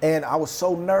 And I was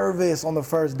so nervous on the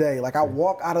first day. Like I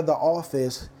walk out of the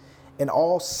office and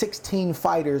all 16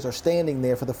 fighters are standing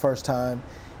there for the first time.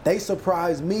 They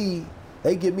surprise me.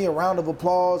 They give me a round of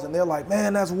applause and they're like,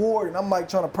 man, that's Ward. And I'm like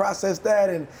trying to process that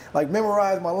and like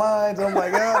memorize my lines. And I'm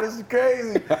like, oh, this is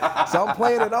crazy. So I'm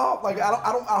playing it off. Like I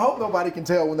hope nobody can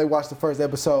tell when they watch the first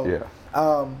episode.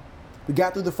 We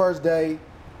got through the first day,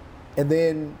 and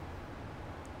then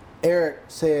Eric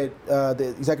said,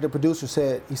 the executive producer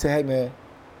said, hey man,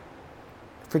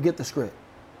 forget the script.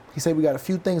 He said, we got a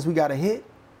few things we gotta hit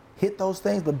those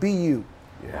things, but be you.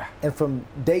 And from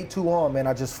day 2 on, man,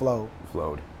 I just flowed.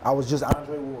 I was just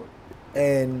Andre Ward.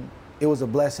 And it was a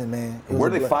blessing, man. Where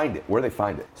do they find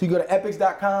it? So you go to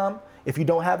epics.com. If you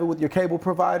don't have it with your cable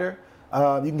provider,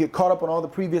 you can get caught up on all the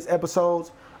previous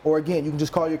episodes. Or again, you can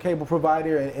just call your cable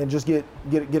provider and just get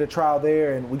a trial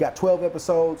there. And we got 12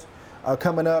 episodes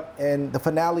coming up. And the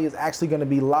finale is actually going to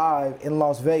be live in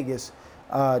Las Vegas,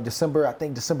 December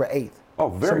 8th. Oh,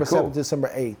 very December cool. 7th,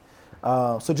 December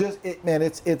 8th. So just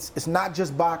it's not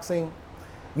just boxing.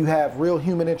 You have real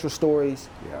human interest stories.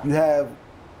 You have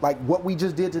like what we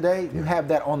just did today. You have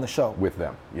that on the show with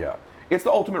them. It's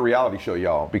the ultimate reality show,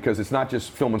 y'all, because it's not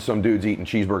just filming some dudes eating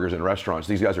cheeseburgers in restaurants.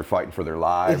 These guys are fighting for their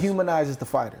lives. It humanizes the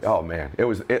fighters. Oh man,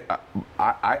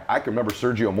 I can remember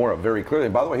Sergio Mora very clearly.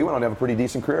 And by the way, he went on to have a pretty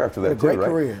decent career after that. Great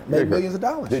career, made millions of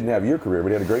dollars. Didn't have your career, but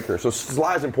he had a great career. So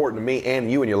Sly is important to me and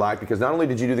you in your life because not only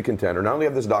did you do The Contender, not only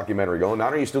have this documentary going, not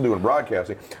only are you still doing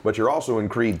broadcasting, but you're also in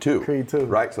Creed 2. Creed 2.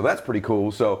 Right? So that's pretty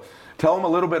cool. So tell them a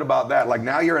little bit about that. Like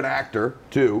now you're an actor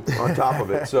too, on top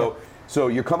of it. So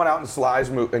you're coming out in Sly's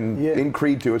movie, and in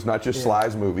Creed 2, it's not just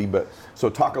Sly's movie, but so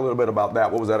talk a little bit about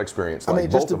that. What was that experience like?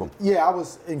 Both of them. Yeah, I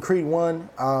was in Creed 1.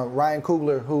 Ryan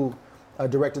Coogler, who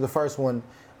directed the first one,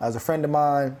 is a friend of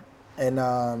mine,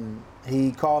 and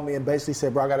he called me and basically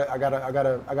said, "Bro, I got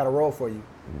a role for you."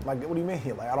 I'm like, what do you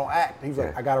mean? Like, I don't act. He was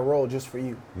like, "I got a role just for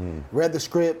you." Read the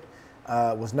script,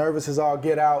 was nervous as all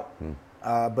get out,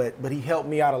 but he helped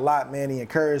me out a lot, man. He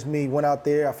encouraged me. Went out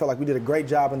there. I felt like we did a great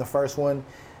job in the first one.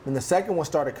 Then the second one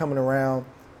started coming around.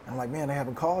 I'm like, man, they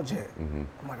haven't called yet. I'm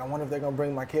like, I wonder if they're gonna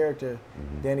bring my character,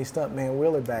 Danny Stuntman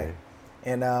Wheeler, back.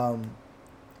 And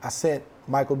I sent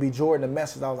Michael B. Jordan a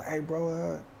message. I was like, hey,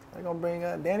 bro, They gonna bring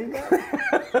Danny back?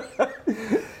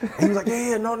 And he was like,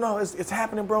 yeah, no, it's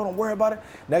happening, bro. Don't worry about it.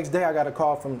 Next day, I got a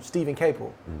call from Stephen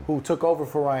Capel, who took over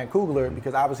for Ryan Coogler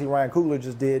because obviously Ryan Coogler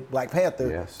just did Black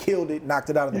Panther, killed it, knocked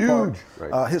it out of the park,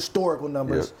 right. Historical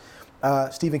numbers.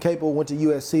 Stephen Capel went to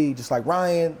USC, just like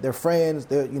Ryan. They're friends.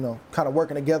 They're kind of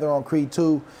working together on Creed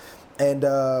 2, and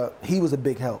he was a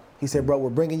big help. He said, bro, we're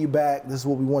bringing you back. This is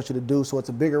what we want you to do. So it's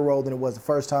a bigger role than it was the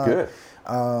first time. Good.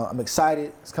 I'm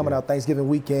excited. It's coming out Thanksgiving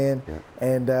weekend.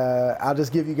 And I'll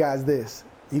just give you guys this.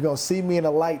 You're going to see me in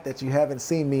a light that you haven't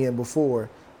seen me in before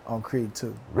on Creed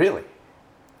 2. Really?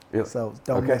 So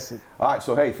don't miss it. All right,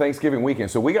 so hey, Thanksgiving weekend.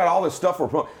 So we got all this stuff we're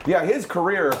promoting. Yeah, his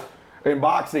career in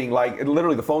boxing, like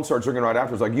literally the phone starts ringing right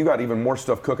afterwards. Like you got even more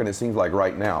stuff cooking, it seems like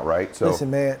right now, right? So listen,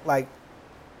 man, like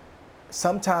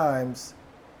sometimes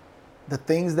the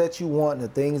things that you want and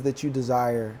the things that you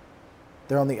desire,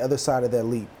 they're on the other side of that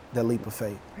leap of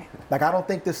faith. Like, I don't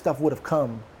think this stuff would have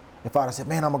come if I'd have said,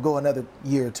 man, I'm going to go another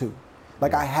year or two.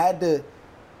 Like, I had to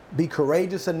be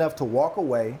courageous enough to walk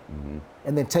away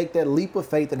and then take that leap of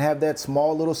faith and have that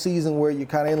small little season where you're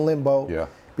kind of in limbo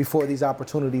before these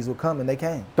opportunities would come, and they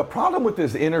came. The problem with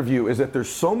this interview is that there's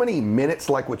so many minutes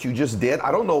like what you just did. I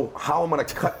don't know how I'm going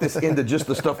to cut this into just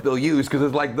the stuff they'll use because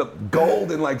it's like the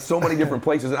gold in like so many different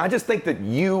places. And I just think that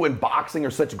you and boxing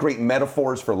are such great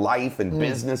metaphors for life and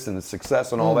business and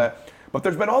success and all that. But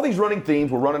there's been all these running themes.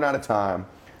 We're running out of time.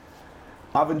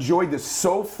 I've enjoyed this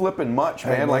so flippin' much,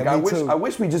 man. Hey, man, I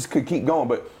wish we just could keep going.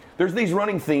 But there's these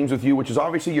running themes with you, which is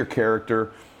obviously your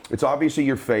character. It's obviously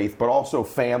your faith, but also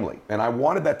family. And I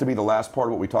wanted that to be the last part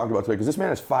of what we talked about today, because this man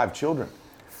has 5 children.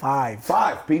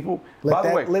 5 people. By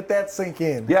the way, let that sink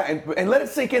in. Yeah, and let it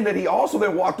sink in that he also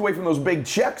then walked away from those big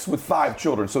checks with 5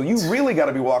 children. So you really got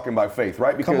to be walking by faith,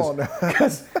 right? Because, come on now.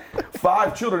 Because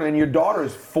 5 children, and your daughter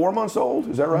is 4 months old,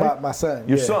 is that right? My son.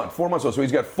 Your son, 4 months old. So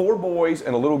he's got 4 boys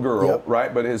and a little girl,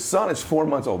 right? But his son is 4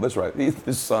 months old. That's right.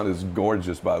 His son is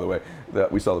gorgeous, by the way. That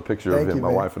we saw the picture of him,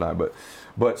 my wife and I.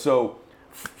 But so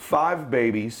 5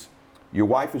 babies. Your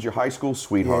wife is your high school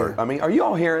sweetheart. I mean, are you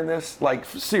all hearing this? Like,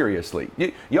 seriously.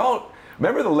 Y'all,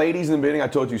 remember the ladies in the beginning? I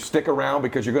told you, stick around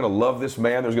because you're going to love this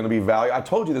man. There's going to be value. I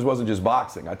told you this wasn't just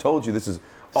boxing. I told you this is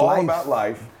all about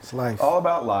life. It's life. All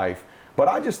about life. But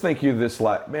I just think you're this,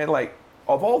 like, man, like,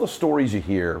 of all the stories you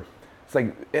hear, it's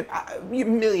like,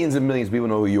 millions and millions of people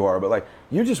know who you are, but, like,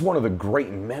 you're just one of the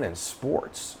great men in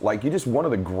sports. Like, you're just one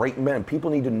of the great men. People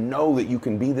need to know that you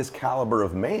can be this caliber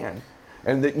of man.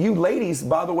 And that you ladies,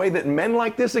 by the way, that men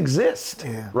like this exist,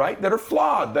 right? That are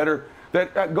flawed,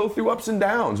 that go through ups and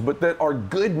downs, but that are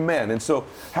good men. And so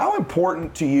how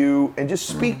important to you, and just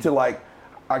speak to like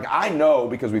I know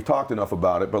because we've talked enough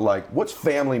about it, but like, what's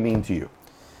family mean to you?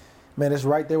 Man, it's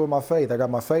right there with my faith. I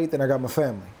got my faith and I got my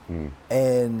family.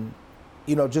 And,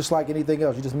 just like anything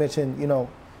else, you just mentioned,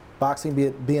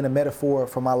 boxing being a metaphor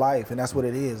for my life, and that's what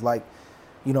it is. Like,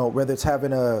 whether it's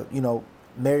having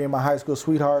marrying my high school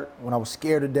sweetheart when I was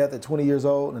scared to death at 20 years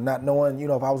old and not knowing, if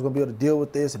I was going to be able to deal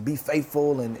with this and be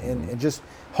faithful and just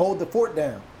hold the fort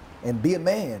down and be a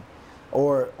man,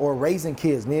 or raising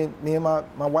kids. Me and my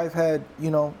wife had,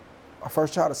 our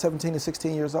first child at 17 and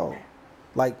 16 years old.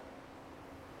 Like,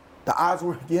 the odds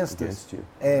were against us,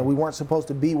 and we weren't supposed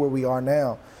to be where we are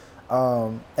now.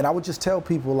 And I would just tell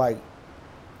people, like,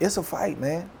 it's a fight,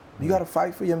 man. You got to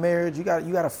fight for your marriage. You got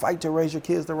to fight to raise your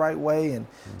kids the right way. And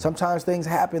sometimes things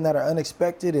happen that are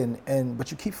unexpected, but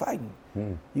you keep fighting.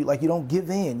 You don't give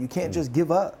in. You can't just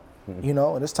give up. And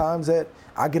there's times that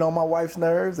I get on my wife's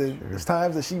nerves, and there's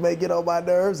times that she may get on my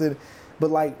nerves.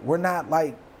 But like, we're not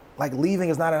like leaving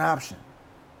is not an option.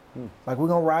 Like, we're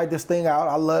gonna ride this thing out.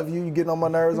 I love you. You getting on my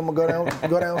nerves. I'm gonna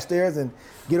go downstairs and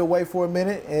get away for a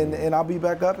minute, and I'll be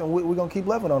back up, and we're gonna keep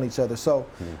loving on each other. So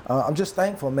I'm just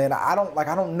thankful, man. I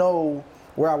don't know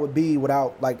where I would be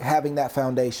without like having that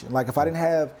foundation. Like, if I didn't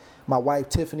have my wife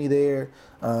Tiffany there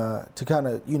to kind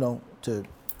of to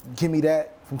give me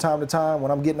that from time to time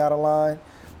when I'm getting out of line,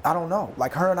 I don't know.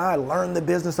 Like, her and I learned the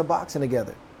business of boxing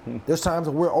together. There's times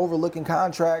when we're overlooking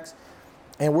contracts,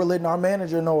 and we're letting our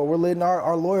manager know, or we're letting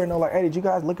our lawyer know, like, hey, did you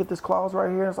guys look at this clause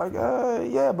right here? It's like,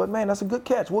 yeah, but man, that's a good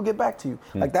catch. We'll get back to you.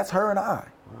 Like, that's her and I.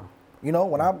 Wow.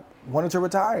 When I wanted to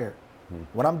retire,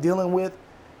 when I'm dealing with,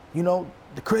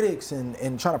 the critics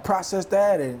and trying to process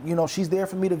that, and, she's there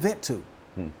for me to vent to.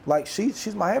 Like,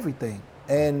 she's my everything.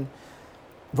 And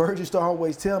Virg used to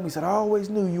always tell me, he said, I always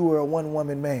knew you were a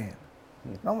one-woman man.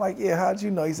 And I'm like, yeah, how'd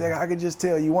you know? He said, I could just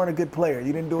tell you weren't a good player.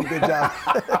 You didn't do a good job.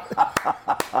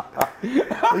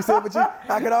 He said, but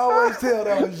I could always tell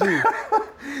that was you.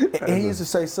 And he used to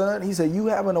say, son, he said, you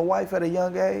having a wife at a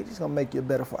young age is going to make you a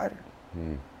better fighter.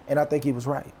 And I think he was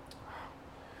right.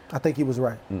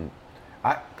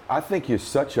 I think you're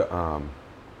such a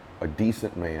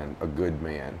decent man, a good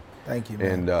man. Thank you,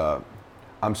 man. And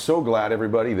I'm so glad,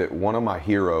 everybody, that one of my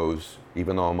heroes,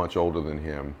 even though I'm much older than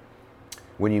him,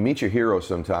 when you meet your hero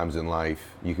sometimes in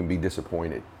life, you can be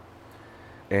disappointed.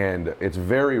 And it's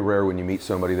very rare when you meet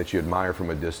somebody that you admire from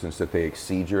a distance that they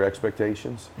exceed your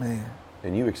expectations. Man.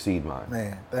 And you exceed mine.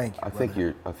 Man, thank you. I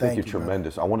think you're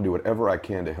tremendous. Brother. I want to do whatever I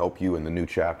can to help you in the new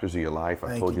chapters of your life.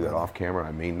 I told you that off camera,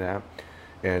 I mean that.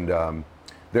 And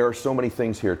there are so many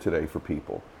things here today for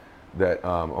people that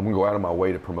I'm going to go out of my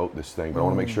way to promote this thing, but I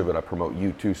want to make sure that I promote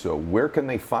you too. So where can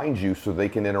they find you so they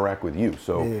can interact with you?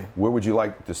 So where would you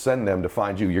like to send them to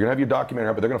find you? You're going to have your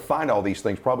documentary out, but they're going to find all these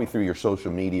things probably through your social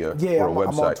media or a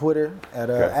website. I'm on Twitter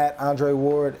at Andre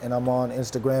Ward, and I'm on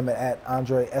Instagram at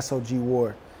Andre SOG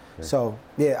Ward. Okay. So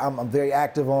I'm very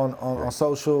active on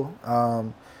social.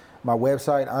 My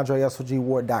website,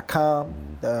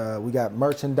 AndreSOGWard.com. We got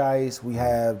merchandise. We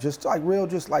have just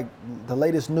like the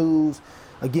latest news.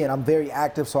 Again, I'm very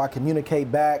active, so I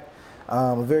communicate back.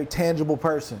 I'm a very tangible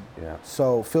person. Yeah.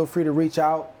 So feel free to reach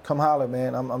out. Come holler,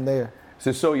 man. I'm there.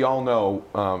 So y'all know,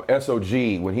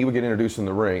 SOG, when he would get introduced in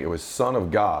the ring, it was Son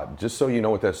of God. Just so you know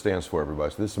what that stands for,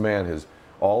 everybody. So this man has,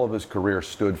 all of his career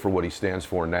stood for what he stands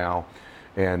for now.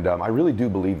 And I really do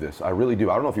believe this. I really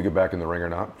do. I don't know if you get back in the ring or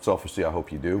not. Selfishly, I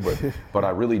hope you do. But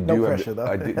I really do. No pressure,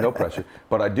 though. No pressure.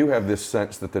 But I do have this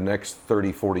sense that the next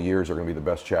 30, 40 years are going to be the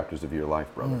best chapters of your life,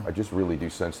 brother. I just really do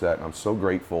sense that. And I'm so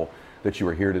grateful that you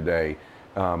were here today.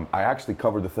 I actually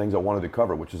covered the things I wanted to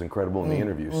cover, which is incredible in the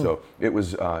interview. So it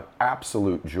was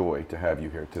absolute joy to have you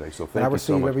here today. So thank you so much. I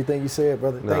received everything you said,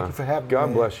 brother. Thank you for having me.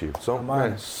 God bless you. So,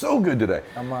 man, so good today.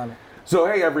 I'm on it. So,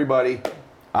 hey, everybody.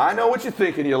 I know what you're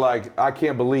thinking. You're like, I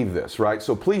can't believe this, right?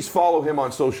 So please follow him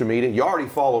on social media. You already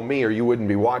follow me or you wouldn't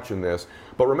be watching this.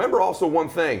 But remember also one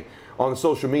thing on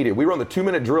social media. We run the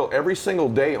 2-minute drill every single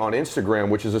day on Instagram,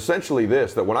 which is essentially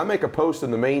this, that when I make a post in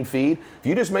the main feed, if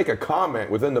you just make a comment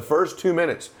within the first 2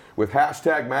 minutes with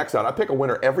hashtag MaxOut, I pick a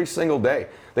winner every single day.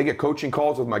 They get coaching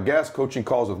calls with my guests, coaching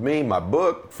calls with me, my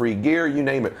book, free gear, you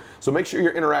name it. So make sure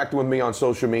you're interacting with me on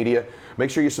social media.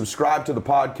 Make sure you subscribe to the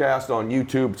podcast on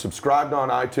YouTube, subscribe on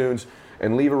iTunes,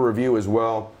 and leave a review as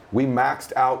well. We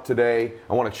maxed out today.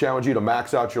 I want to challenge you to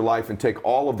max out your life and take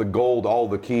all of the gold, all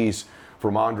of the keys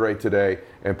from Andre today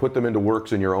and put them into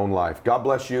works in your own life. God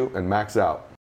bless you, and max out.